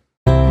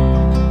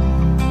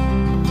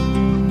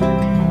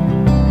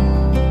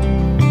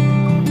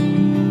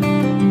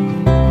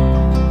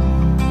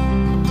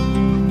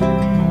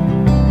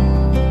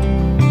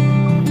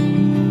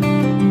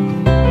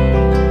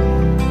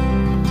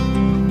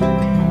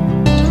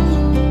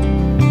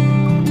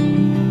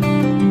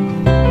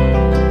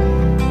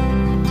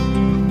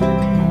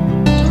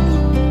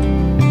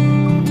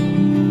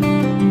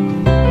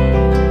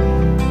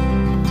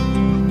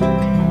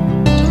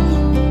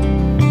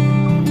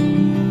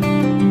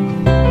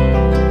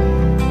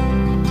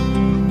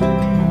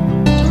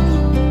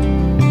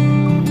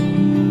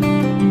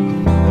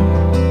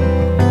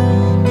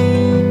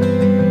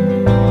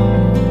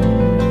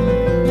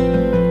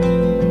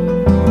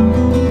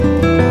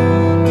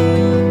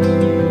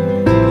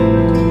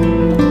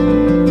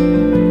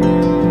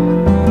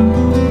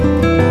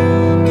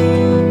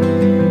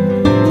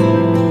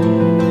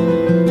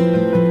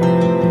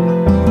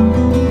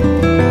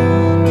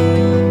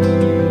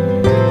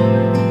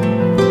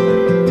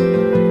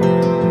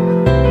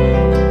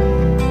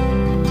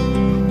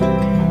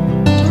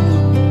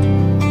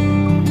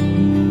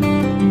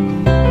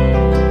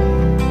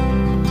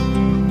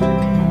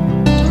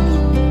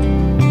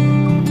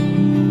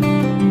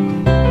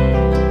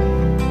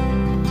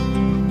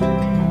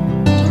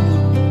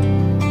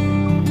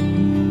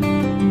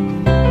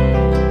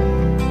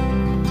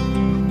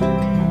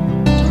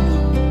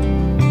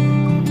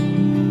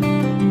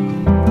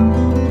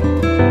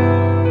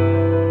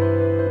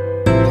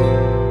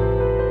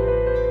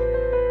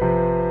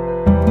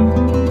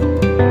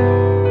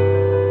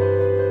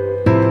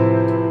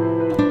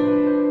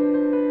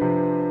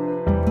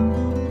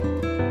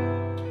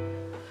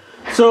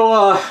 So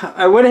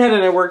I went ahead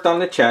and I worked on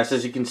the chest,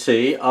 as you can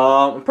see.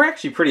 I'm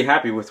actually pretty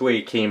happy with the way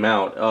it came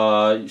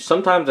out.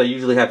 Sometimes I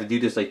usually have to do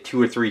this like 2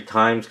 or 3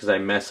 times because I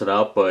mess it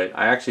up, but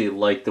I actually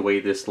like the way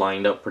this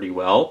lined up pretty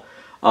well.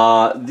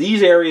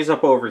 These areas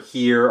up over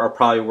here are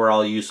probably where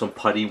I'll use some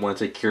putty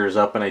once it cures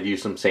up and I do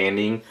some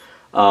sanding.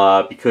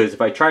 Because if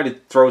I try to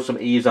throw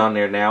some eaves on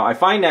there now, I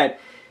find that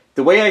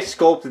the way I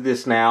sculpted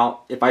this now,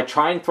 if I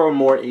try and throw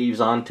more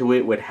eaves onto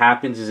it, what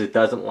happens is it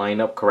doesn't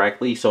line up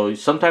correctly. So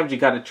sometimes you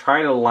got to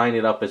try to line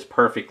it up as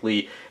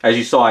perfectly. As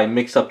you saw, I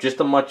mixed up just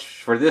as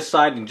much for this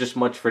side and just as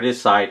much for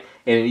this side,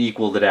 and it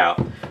equaled it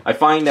out. I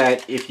find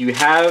that if you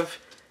have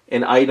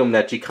an item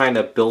that you kind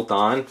of built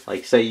on,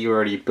 like say you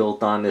already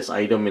built on this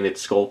item and it's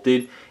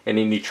sculpted, and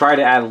then you try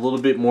to add a little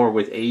bit more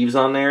with eaves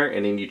on there,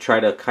 and then you try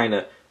to kind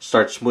of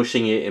start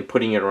smushing it and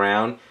putting it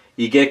around,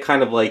 you get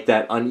kind of like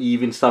that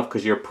uneven stuff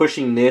because you're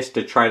pushing this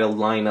to try to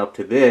line up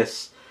to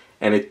this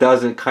and it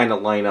doesn't kind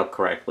of line up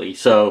correctly.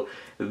 So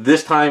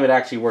this time it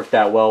actually worked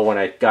out well when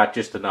I got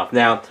just enough.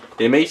 Now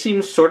they may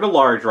seem sort of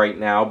large right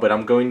now, but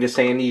I'm going to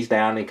sand these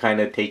down and kind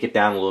of take it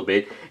down a little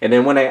bit. And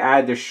then when I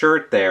add the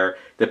shirt there,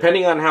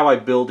 depending on how I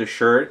build the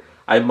shirt,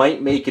 I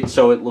might make it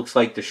so it looks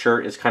like the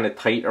shirt is kind of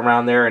tight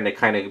around there and it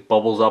kind of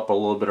bubbles up a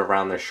little bit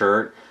around the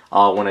shirt.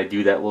 When I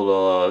do that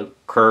little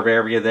curve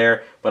area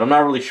there. But I'm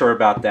not really sure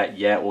about that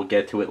yet. We'll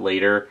get to it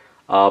later.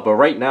 But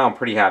right now I'm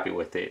pretty happy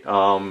with it.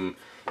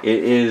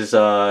 It is,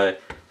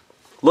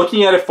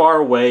 looking at it far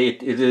away,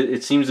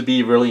 it seems to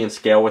be really in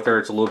scale with her.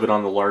 It's a little bit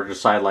on the larger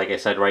side, like I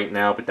said right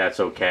now, but that's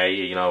okay.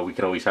 You know, we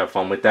can always have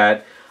fun with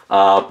that.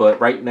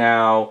 But right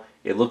now,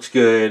 it looks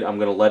good. I'm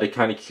going to let it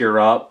kind of cure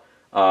up.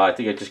 I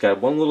think I just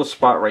got one little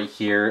spot right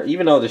here.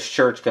 Even though this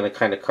shirt's going to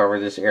kind of cover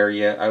this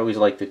area, I always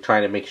like to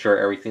try to make sure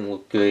everything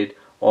looks good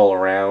all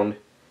around.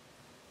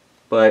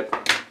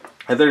 But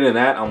other than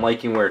that, I'm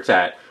liking where it's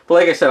at. But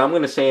like I said, I'm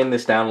going to sand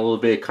this down a little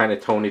bit, kind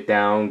of tone it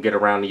down, get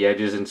around the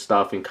edges and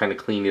stuff, and kind of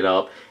clean it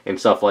up and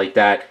stuff like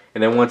that.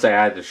 And then once I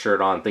add the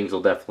shirt on, things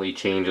will definitely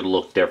change and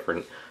look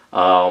different.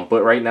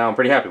 But right now, I'm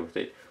pretty happy with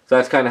it. So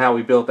that's kind of how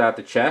we built out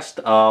the chest.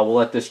 We'll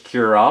let this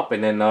cure up,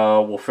 and then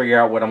we'll figure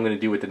out what I'm going to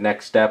do with the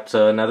next steps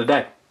another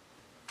day.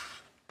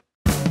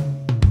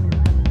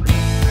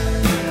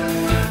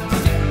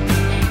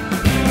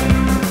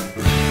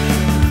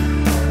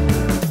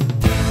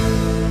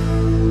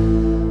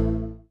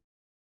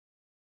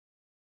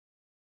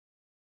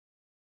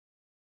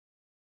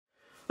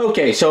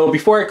 Okay, so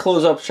before I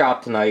close up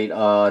shop tonight,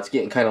 it's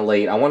getting kind of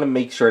late. I want to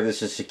make sure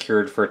this is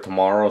secured for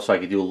tomorrow so I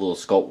can do a little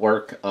sculpt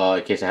work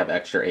in case I have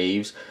extra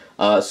Aves.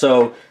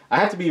 So I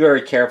have to be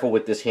very careful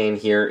with this hand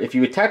here. If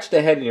you attach the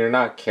head and you're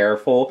not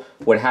careful,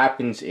 what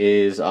happens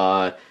is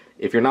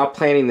if you're not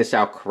planning this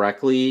out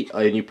correctly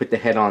and you put the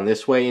head on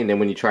this way, and then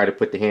when you try to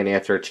put the hand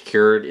after it's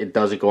cured, it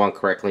doesn't go on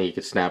correctly and you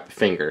can snap a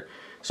finger.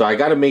 So I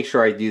got to make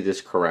sure I do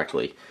this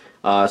correctly.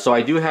 So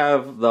I do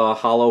have the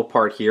hollow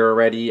part here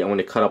already. I'm going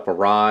to cut up a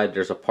rod.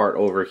 There's a part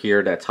over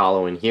here that's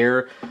hollow in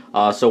here.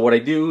 So what I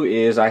do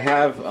is I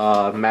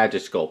have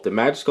Magic Sculpt. The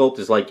Magic Sculpt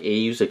is like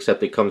Aves,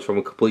 except it comes from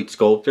a complete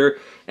sculptor.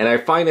 And I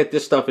find that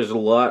this stuff is a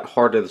lot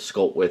harder to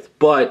sculpt with.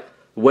 But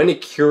when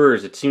it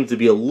cures, it seems to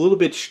be a little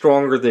bit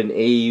stronger than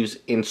Aves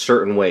in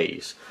certain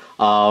ways.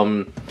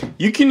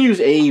 You can use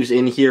Aves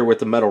in here with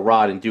the metal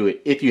rod and do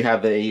it if you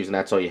have the Aves and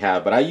that's all you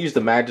have. But I use the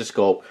Magic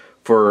Sculpt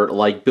for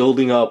like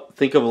building up,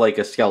 think of like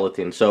a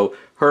skeleton. So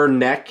her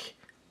neck,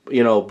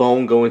 you know,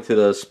 bone going to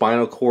the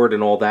spinal cord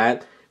and all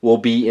that will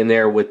be in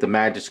there with the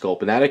Magic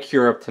Sculpt. And that'll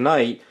cure up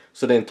tonight,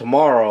 so then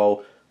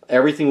tomorrow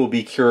everything will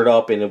be cured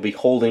up and it'll be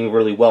holding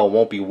really well. It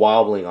won't be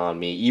wobbling on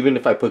me. Even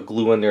if I put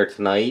glue in there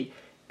tonight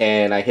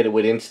and I hit it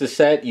with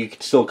Insta-Set, you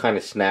can still kind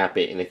of snap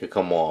it and it could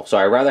come off. So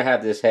I'd rather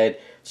have this head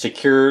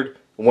secured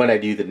when I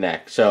do the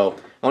neck. So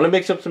I'm going to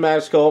mix up some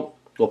Magic Sculpt.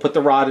 We'll put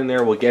the rod in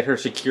there. We'll get her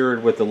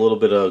secured with a little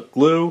bit of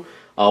glue.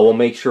 We'll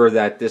make sure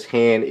that this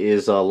hand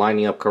is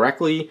lining up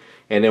correctly,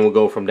 and then we'll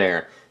go from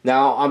there.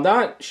 Now, I'm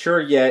not sure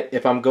yet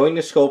if I'm going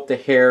to sculpt the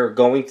hair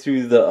going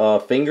through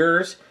the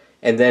fingers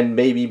and then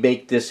maybe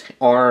make this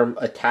arm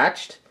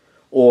attached,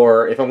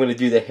 or if I'm going to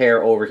do the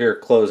hair over here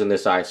closing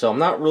this eye. So I'm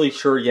not really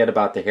sure yet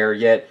about the hair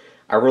yet.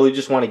 I really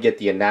just want to get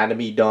the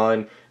anatomy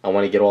done. I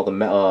want to get all the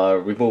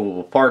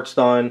removable parts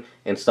done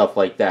and stuff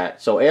like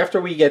that. So after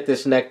we get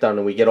this neck done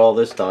and we get all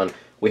this done,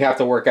 we have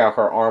to work out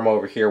her arm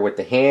over here with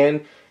the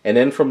hand. And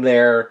then from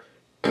there,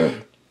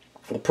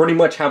 we'll pretty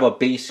much have a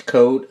base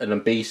coat and a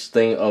base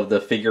thing of the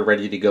figure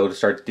ready to go to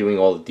start doing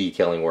all the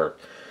detailing work.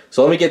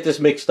 So let me get this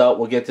mixed up,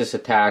 we'll get this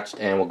attached,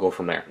 and we'll go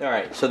from there.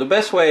 Alright, so the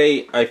best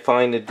way I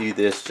find to do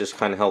this, just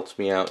kind of helps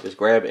me out, is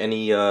grab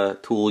any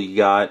tool you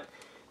got,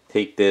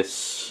 take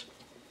this,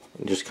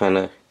 and just kind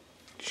of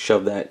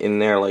shove that in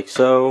there like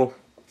so.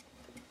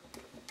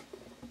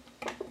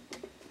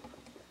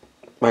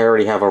 I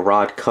already have a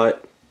rod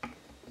cut.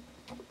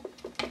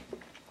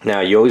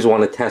 Now, you always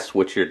want to test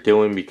what you're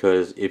doing,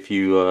 because if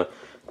you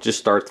just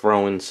start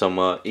throwing some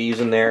A's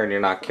in there and you're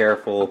not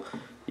careful,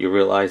 you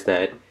realize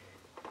that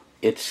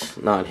it's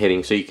not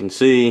hitting. So you can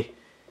see,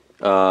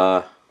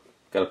 got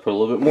to put a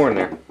little bit more in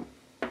there.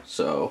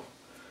 So,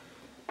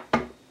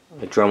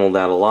 I dremeled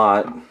that a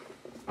lot.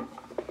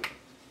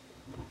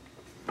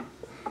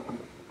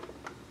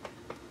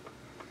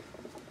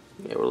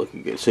 Yeah, we're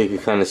looking good. So you can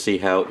kind of see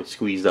how it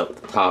squeezed up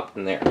the top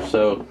in there.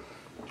 So,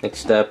 next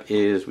step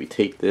is we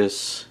take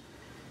this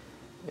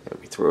and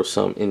we throw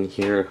some in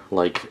here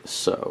like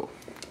so.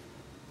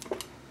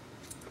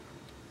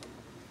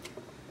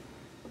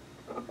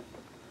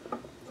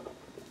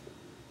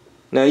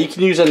 Now you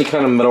can use any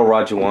kind of metal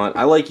rod you want.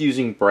 I like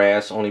using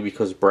brass only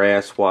because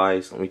brass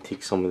wise, let me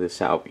take some of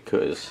this out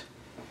because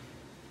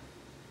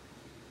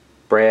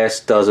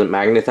brass doesn't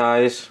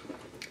magnetize.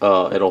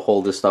 It'll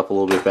hold this stuff a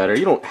little bit better.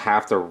 You don't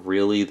have to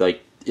really,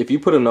 like, if you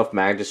put enough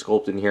Magic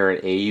Sculpt in here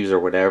and Aves or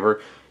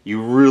whatever,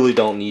 you really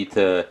don't need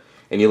to,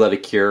 and you let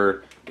it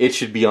cure, it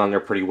should be on there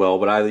pretty well,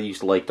 but I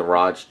used to like the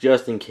rods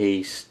just in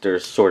case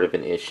there's sort of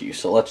an issue.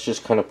 So let's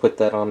just kind of put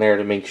that on there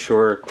to make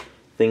sure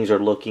things are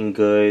looking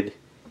good.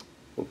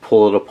 We'll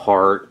pull it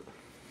apart.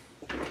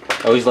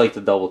 I always like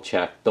to double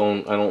check. I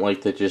don't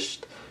like to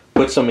just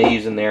put some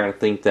A's in there and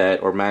think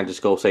that, or Magic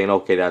Sculpt saying,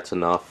 okay, that's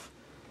enough.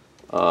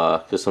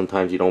 Because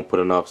sometimes you don't put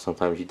enough,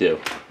 sometimes you do.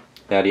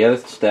 Now the other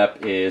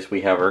step is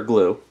we have our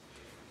glue,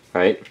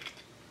 right?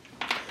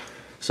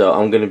 So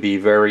I'm going to be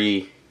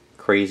very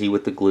crazy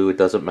with the glue. It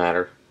doesn't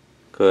matter,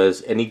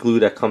 because any glue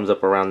that comes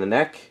up around the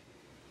neck,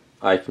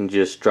 I can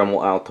just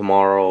Dremel out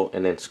tomorrow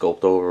and then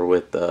sculpt over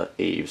with the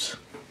Aves.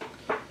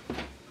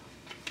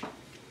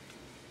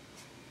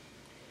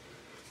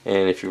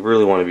 And if you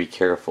really want to be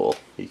careful,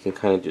 you can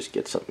kind of just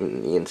get something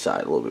in the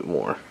inside a little bit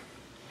more.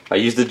 I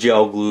use the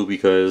gel glue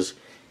because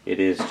it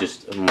is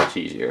just much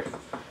easier.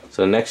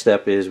 So the next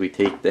step is we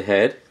take the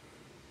head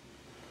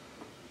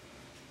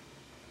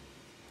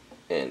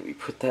And we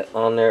put that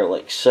on there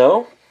like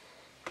so.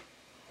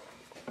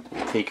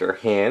 Take our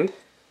hand,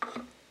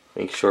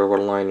 make sure we're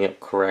lining up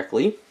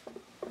correctly.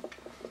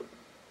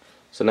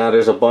 So now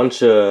there's a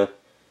bunch of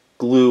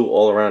glue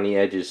all around the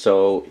edges.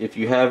 So if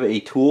you have a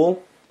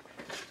tool,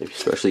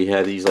 especially you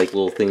have these like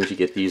little things, you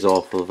get these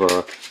off of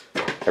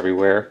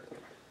everywhere.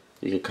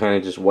 You can kind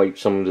of just wipe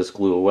some of this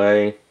glue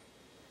away.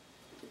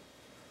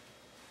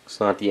 It's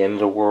not the end of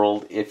the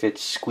world if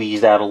it's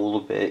squeezed out a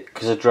little bit,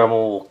 because the Dremel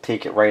will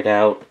take it right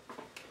out.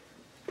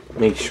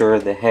 Make sure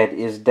the head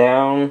is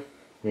down.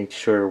 Make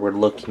sure we're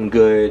looking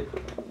good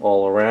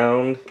all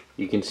around.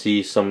 You can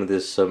see some of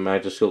this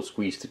Magiscope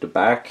squeeze to the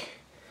back.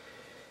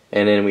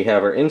 And then we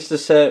have our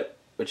Instaset,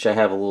 which I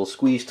have a little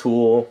squeeze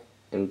tool,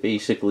 and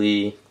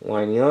basically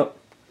lining up.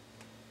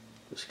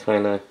 Just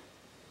kind of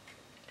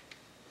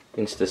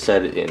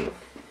Instaset it in.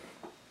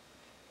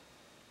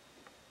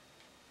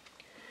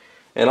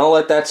 And I'll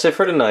let that sit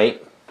for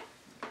tonight.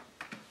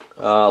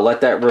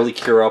 Let that really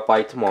cure up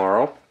by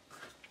tomorrow.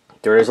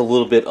 There is a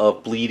little bit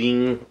of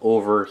bleeding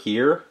over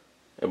here,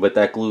 but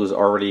that glue is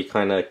already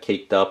kind of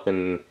caked up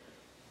and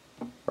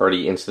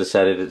already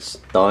Instasetted. It's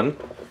done.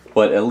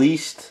 But at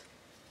least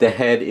the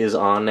head is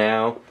on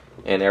now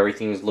and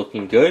everything's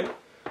looking good.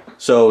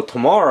 So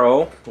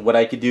tomorrow, what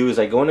I could do is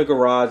I go in the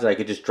garage and I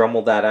could just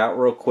Dremel that out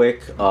real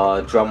quick.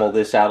 Dremel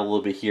this out a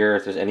little bit here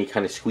if there's any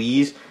kind of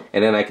squeeze.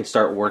 And then I can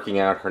start working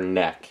out her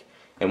neck.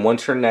 And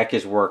once her neck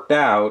is worked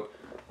out,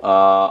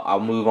 I'll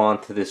move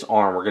on to this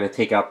arm. We're going to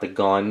take out the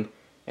gun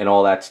and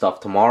all that stuff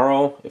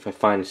tomorrow if I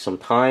find some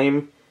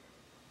time.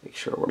 Make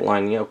sure we're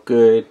lining up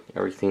good.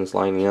 Everything's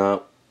lining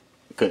up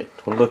good.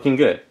 We're looking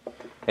good.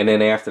 And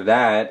then after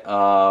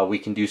that, we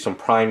can do some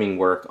priming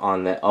work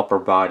on the upper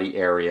body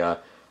area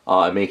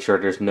and make sure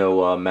there's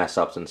no mess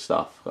ups and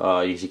stuff.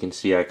 As you can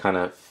see, I kind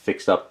of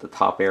fixed up the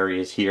top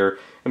areas here.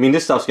 I mean,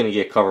 this stuff's going to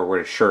get covered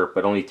with a shirt,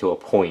 but only to a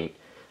point.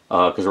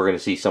 Because we're going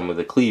to see some of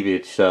the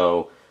cleavage,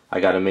 so I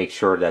got to make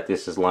sure that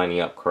this is lining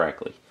up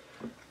correctly.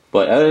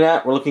 But other than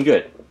that, we're looking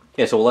good.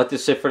 Yeah, so we'll let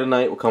this sit for the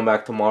night. We'll come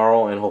back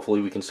tomorrow, and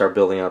hopefully we can start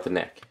building out the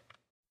neck.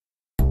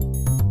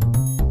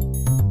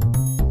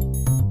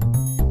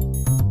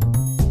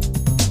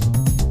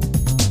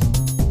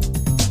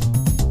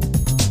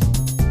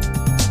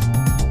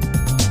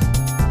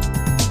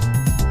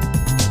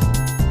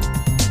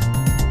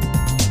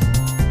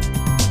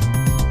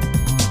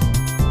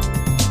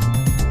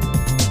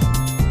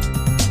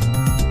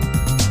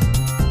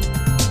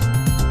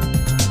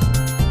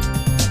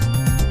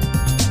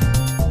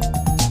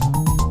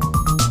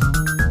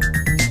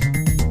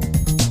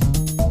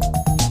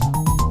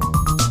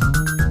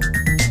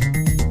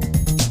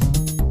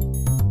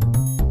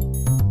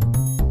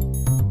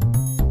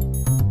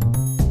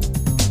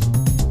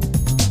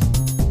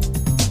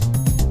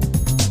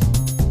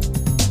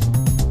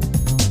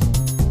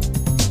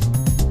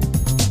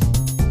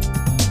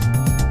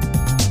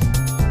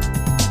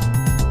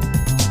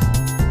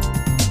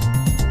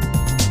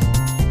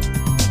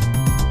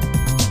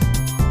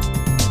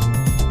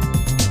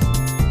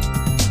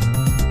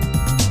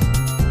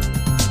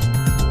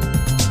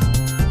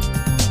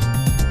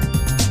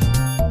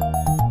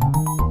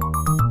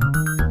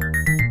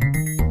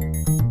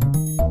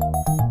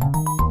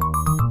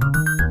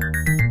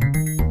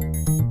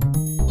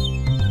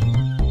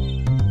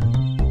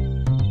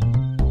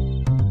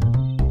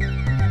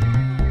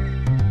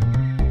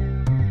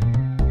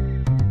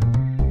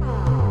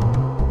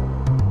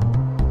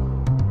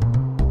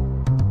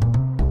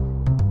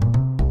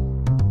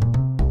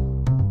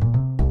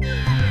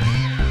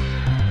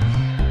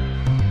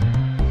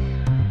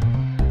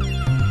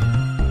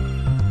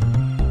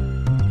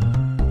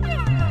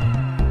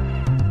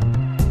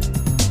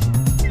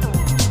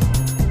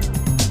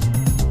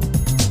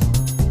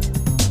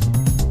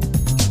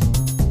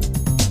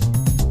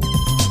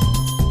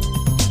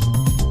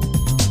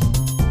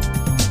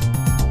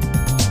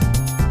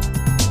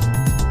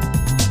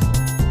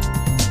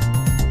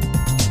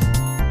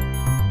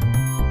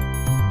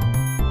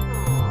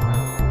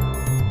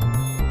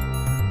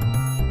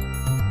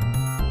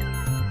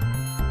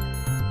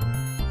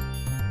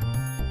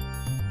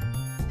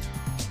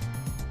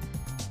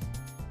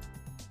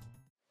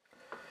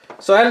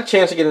 So I had a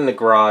chance to get in the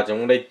garage,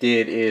 and what I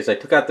did is I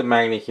took out the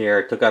magnet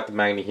here, I took out the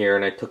magnet here,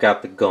 and I took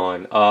out the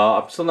gun.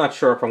 I'm still not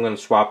sure if I'm going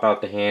to swap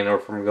out the hand or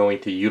if I'm going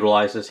to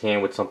utilize this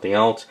hand with something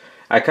else.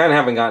 I kind of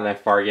haven't gotten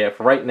that far yet.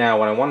 For right now,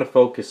 what I want to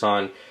focus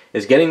on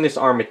is getting this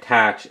arm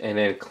attached and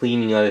then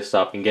cleaning this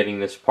up and getting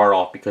this part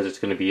off because it's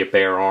going to be a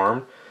bare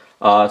arm.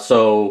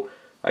 So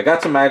I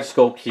got some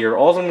Magiscope here.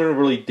 All I'm going to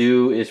really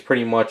do is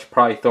pretty much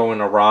probably throw in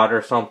a rod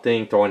or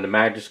something, throw in the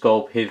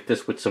Magiscope, hit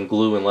this with some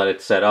glue and let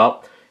it set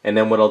up. And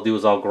then what I'll do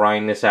is I'll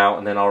grind this out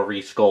and then I'll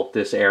resculpt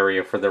this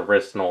area for the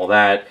wrist and all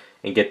that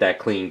and get that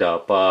cleaned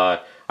up. I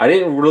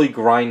didn't really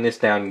grind this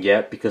down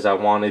yet because I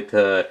wanted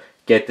to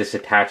get this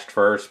attached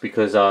first,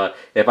 because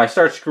if I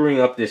start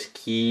screwing up this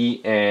key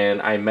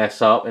and I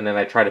mess up and then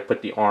I try to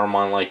put the arm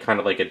on like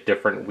kind of like a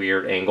different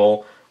weird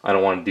angle, I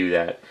don't want to do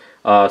that.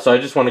 So I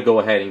just want to go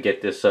ahead and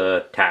get this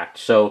attached.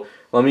 So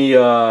let me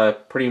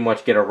pretty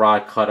much get a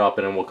rod cut up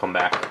and then we'll come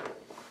back.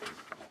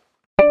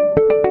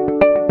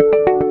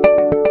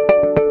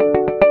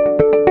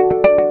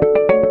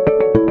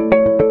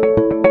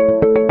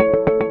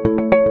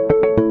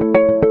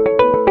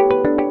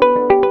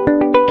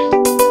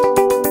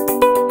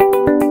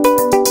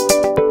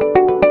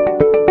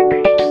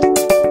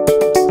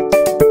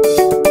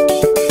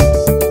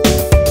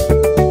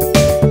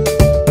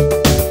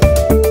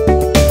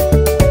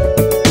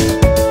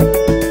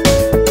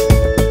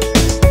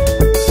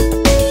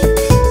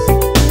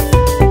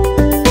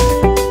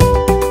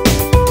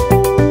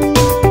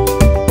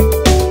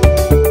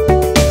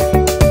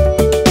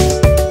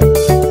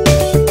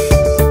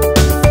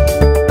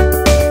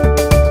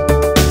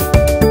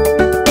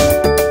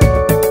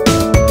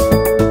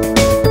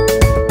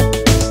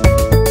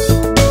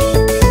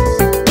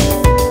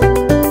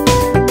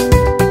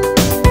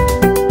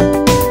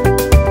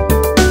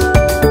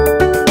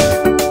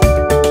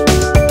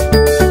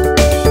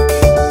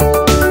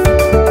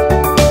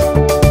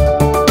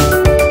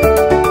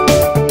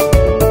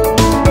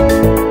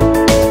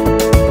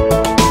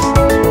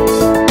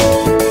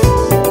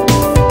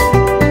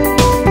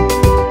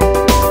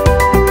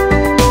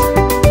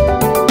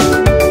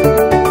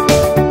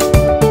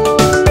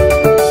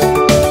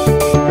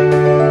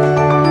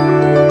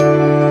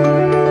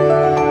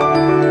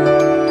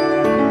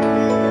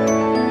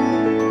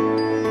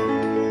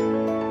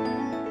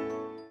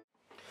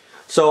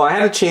 So I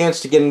had a chance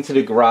to get into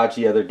the garage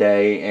the other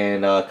day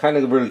and kind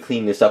of really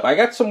clean this up. I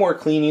got some more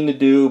cleaning to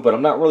do, but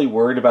I'm not really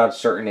worried about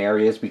certain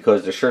areas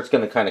because the shirt's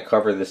going to kind of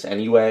cover this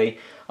anyway.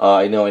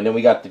 And then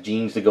we got the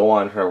jeans to go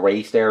on her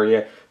waist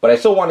area. But I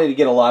still wanted to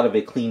get a lot of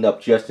it cleaned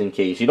up just in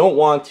case. You don't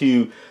want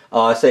to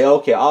say,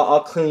 okay,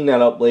 I'll clean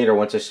that up later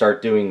once I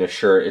start doing the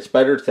shirt. It's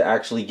better to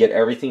actually get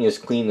everything as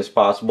clean as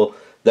possible,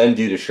 then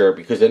do the shirt,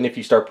 because then if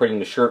you start putting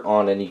the shirt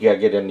on, then you gotta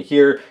get into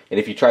here, and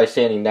if you try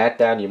sanding that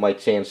down, you might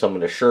sand some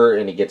of the shirt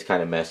and it gets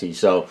kind of messy.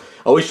 So I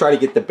always try to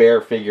get the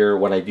bare figure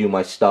when I do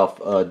my stuff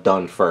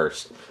done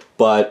first.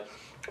 But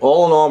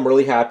all in all, I'm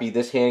really happy.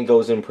 This hand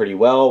goes in pretty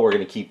well. We're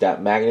going to keep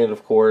that magnet,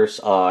 of course.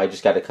 I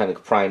just got to kind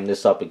of prime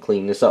this up and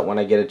clean this up when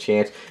I get a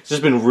chance. It's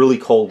just been really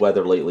cold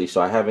weather lately,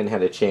 so I haven't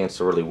had a chance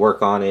to really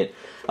work on it.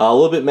 A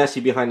little bit messy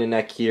behind the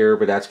neck here,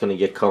 but that's going to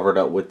get covered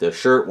up with the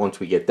shirt once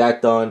we get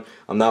that done.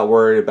 I'm not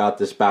worried about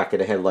this back of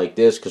the head like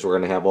this because we're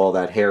going to have all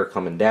that hair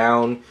coming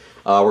down.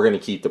 We're going to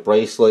keep the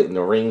bracelet and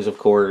the rings, of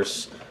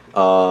course.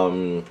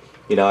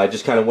 You know, I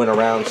just kind of went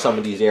around some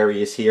of these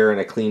areas here and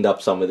I cleaned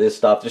up some of this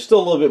stuff. There's still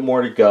a little bit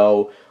more to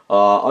go.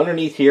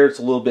 Underneath here, it's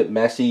a little bit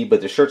messy, but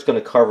the shirt's going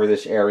to cover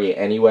this area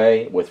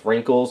anyway with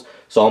wrinkles.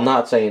 So I'm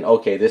not saying,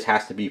 okay, this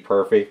has to be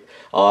perfect.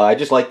 I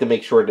just like to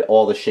make sure that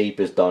all the shape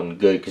is done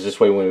good, because this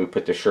way when we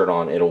put the shirt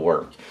on, it'll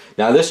work.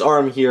 Now this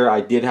arm here,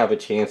 I did have a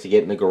chance to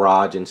get in the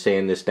garage and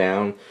sand this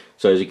down.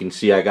 So as you can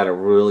see, I got it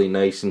really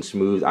nice and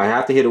smooth. I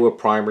have to hit it with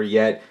primer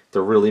yet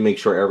to really make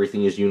sure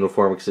everything is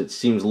uniform, because it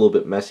seems a little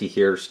bit messy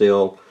here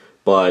still.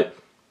 But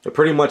I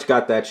pretty much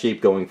got that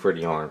shape going for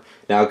the arm.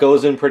 Now it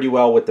goes in pretty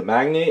well with the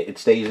magnet. It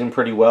stays in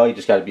pretty well. You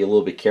just got to be a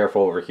little bit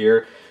careful over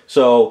here.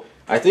 So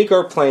I think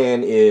our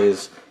plan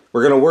is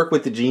we're going to work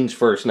with the jeans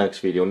first next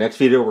video. Next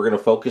video we're going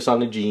to focus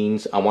on the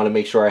jeans. I want to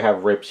make sure I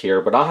have rips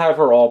here. But I'll have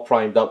her all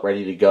primed up,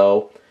 ready to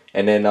go.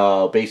 And then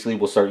basically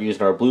we'll start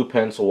using our blue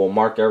pencil. We'll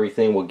mark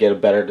everything. We'll get a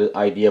better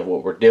idea of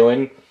what we're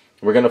doing.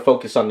 We're going to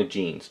focus on the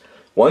jeans.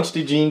 Once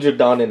the jeans are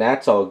done and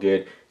that's all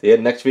good, the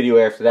next video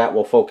after that,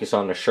 we'll focus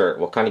on the shirt.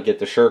 We'll kind of get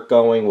the shirt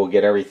going. We'll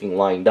get everything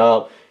lined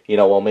up. You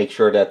know, we'll make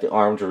sure that the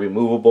arms are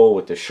removable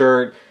with the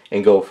shirt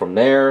and go from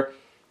there.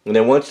 And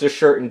then once the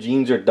shirt and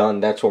jeans are done,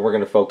 that's when we're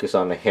going to focus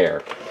on the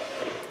hair.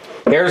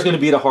 Hair is going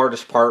to be the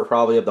hardest part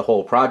probably of the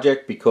whole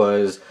project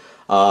because,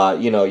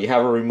 you know, you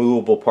have a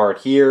removable part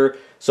here.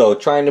 So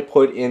trying to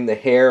put in the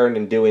hair and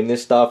then doing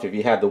this stuff, if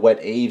you have the wet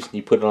Aves and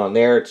you put it on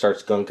there, it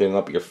starts gunking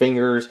up your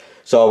fingers.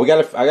 So I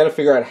gotta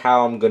figure out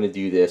how I'm gonna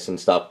do this and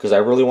stuff, because I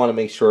really want to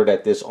make sure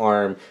that this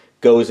arm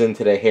goes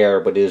into the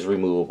hair but is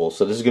removable.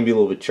 So this is gonna be a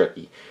little bit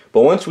tricky.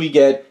 But once we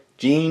get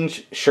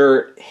jeans,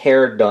 shirt,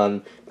 hair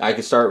done, I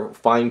can start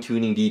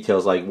fine-tuning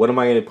details like what am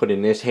I gonna put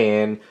in this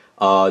hand?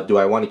 Do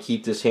I want to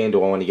keep this hand?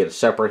 Do I want to get a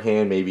separate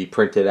hand? Maybe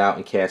print it out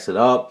and cast it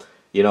up.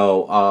 You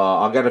know,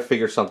 I've got to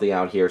figure something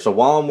out here. So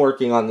while I'm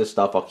working on this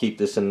stuff, I'll keep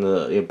this in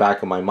the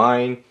back of my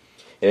mind.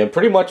 And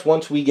pretty much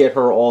once we get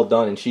her all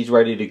done and she's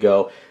ready to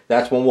go,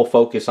 that's when we'll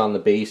focus on the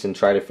base and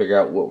try to figure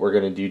out what we're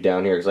going to do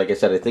down here. Because like I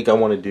said, I think I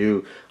want to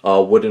do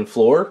wooden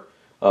floor,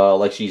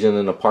 like she's in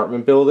an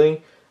apartment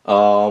building.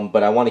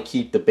 But I want to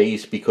keep the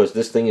base because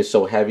this thing is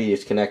so heavy,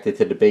 it's connected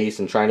to the base,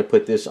 and trying to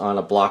put this on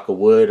a block of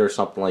wood or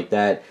something like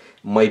that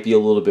might be a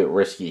little bit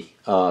risky.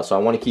 So I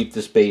want to keep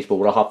this base, but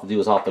what I'll have to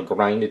do is I'll have to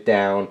grind it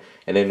down,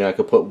 and then I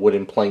could put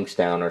wooden planks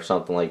down or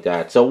something like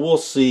that. So we'll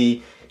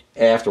see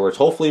afterwards.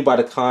 Hopefully by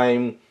the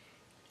time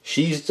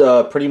she's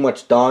pretty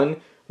much done,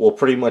 we'll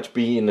pretty much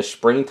be in the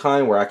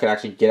springtime where I can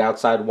actually get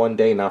outside one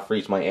day and not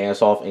freeze my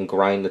ass off and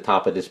grind the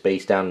top of this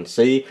base down and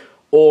see.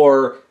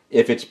 Or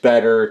if it's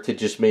better to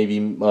just maybe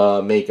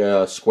make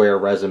a square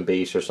resin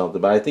base or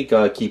something. But I think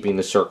keeping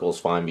the circle is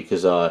fine,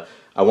 because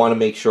I want to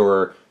make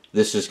sure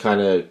this is kind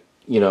of,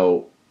 you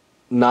know,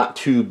 not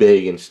too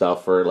big and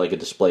stuff for like a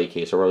display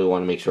case. I really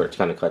want to make sure it's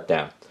kind of cut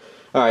down.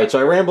 Alright, so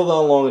I rambled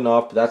on long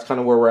enough, but that's kind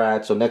of where we're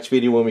at. So next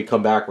video when we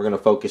come back, we're going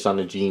to focus on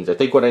the jeans. I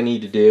think what I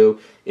need to do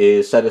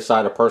is set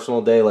aside a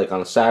personal day, like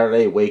on a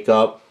Saturday, wake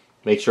up,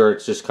 make sure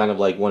it's just kind of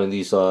like one of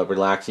these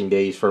relaxing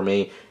days for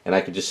me, and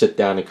I can just sit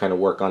down and kind of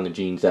work on the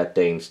jeans that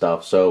day and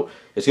stuff. So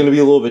it's going to be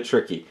a little bit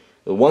tricky.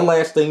 The one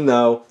last thing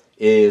though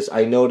is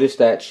I noticed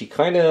that she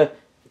kind of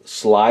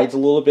slides a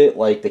little bit,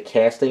 like the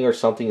casting or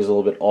something is a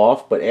little bit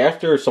off, but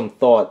after some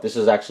thought, this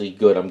is actually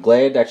good. I'm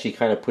glad that she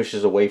kind of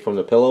pushes away from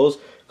the pillows,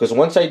 because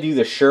once I do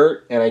the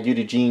shirt and I do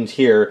the jeans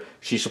here,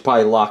 she should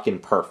probably lock in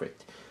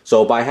perfect.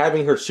 So by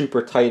having her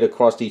super tight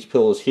across these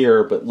pillows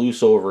here, but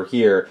loose over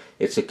here,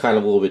 it's a kind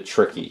of a little bit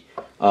tricky.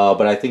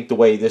 But I think the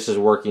way this is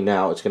working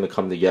now, it's going to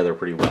come together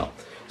pretty well.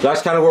 So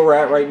that's kind of where we're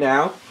at right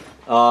now.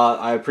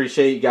 I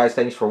appreciate you guys.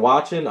 Thanks for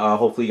watching.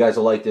 Hopefully you guys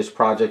will like this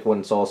project when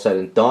it's all said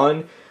and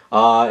done.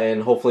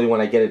 And hopefully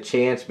when I get a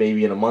chance,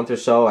 maybe in a month or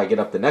so, I get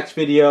up the next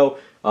video,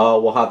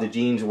 we'll have the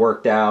jeans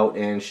worked out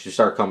and should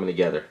start coming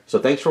together. So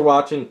thanks for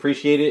watching,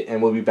 appreciate it,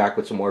 and we'll be back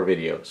with some more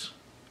videos.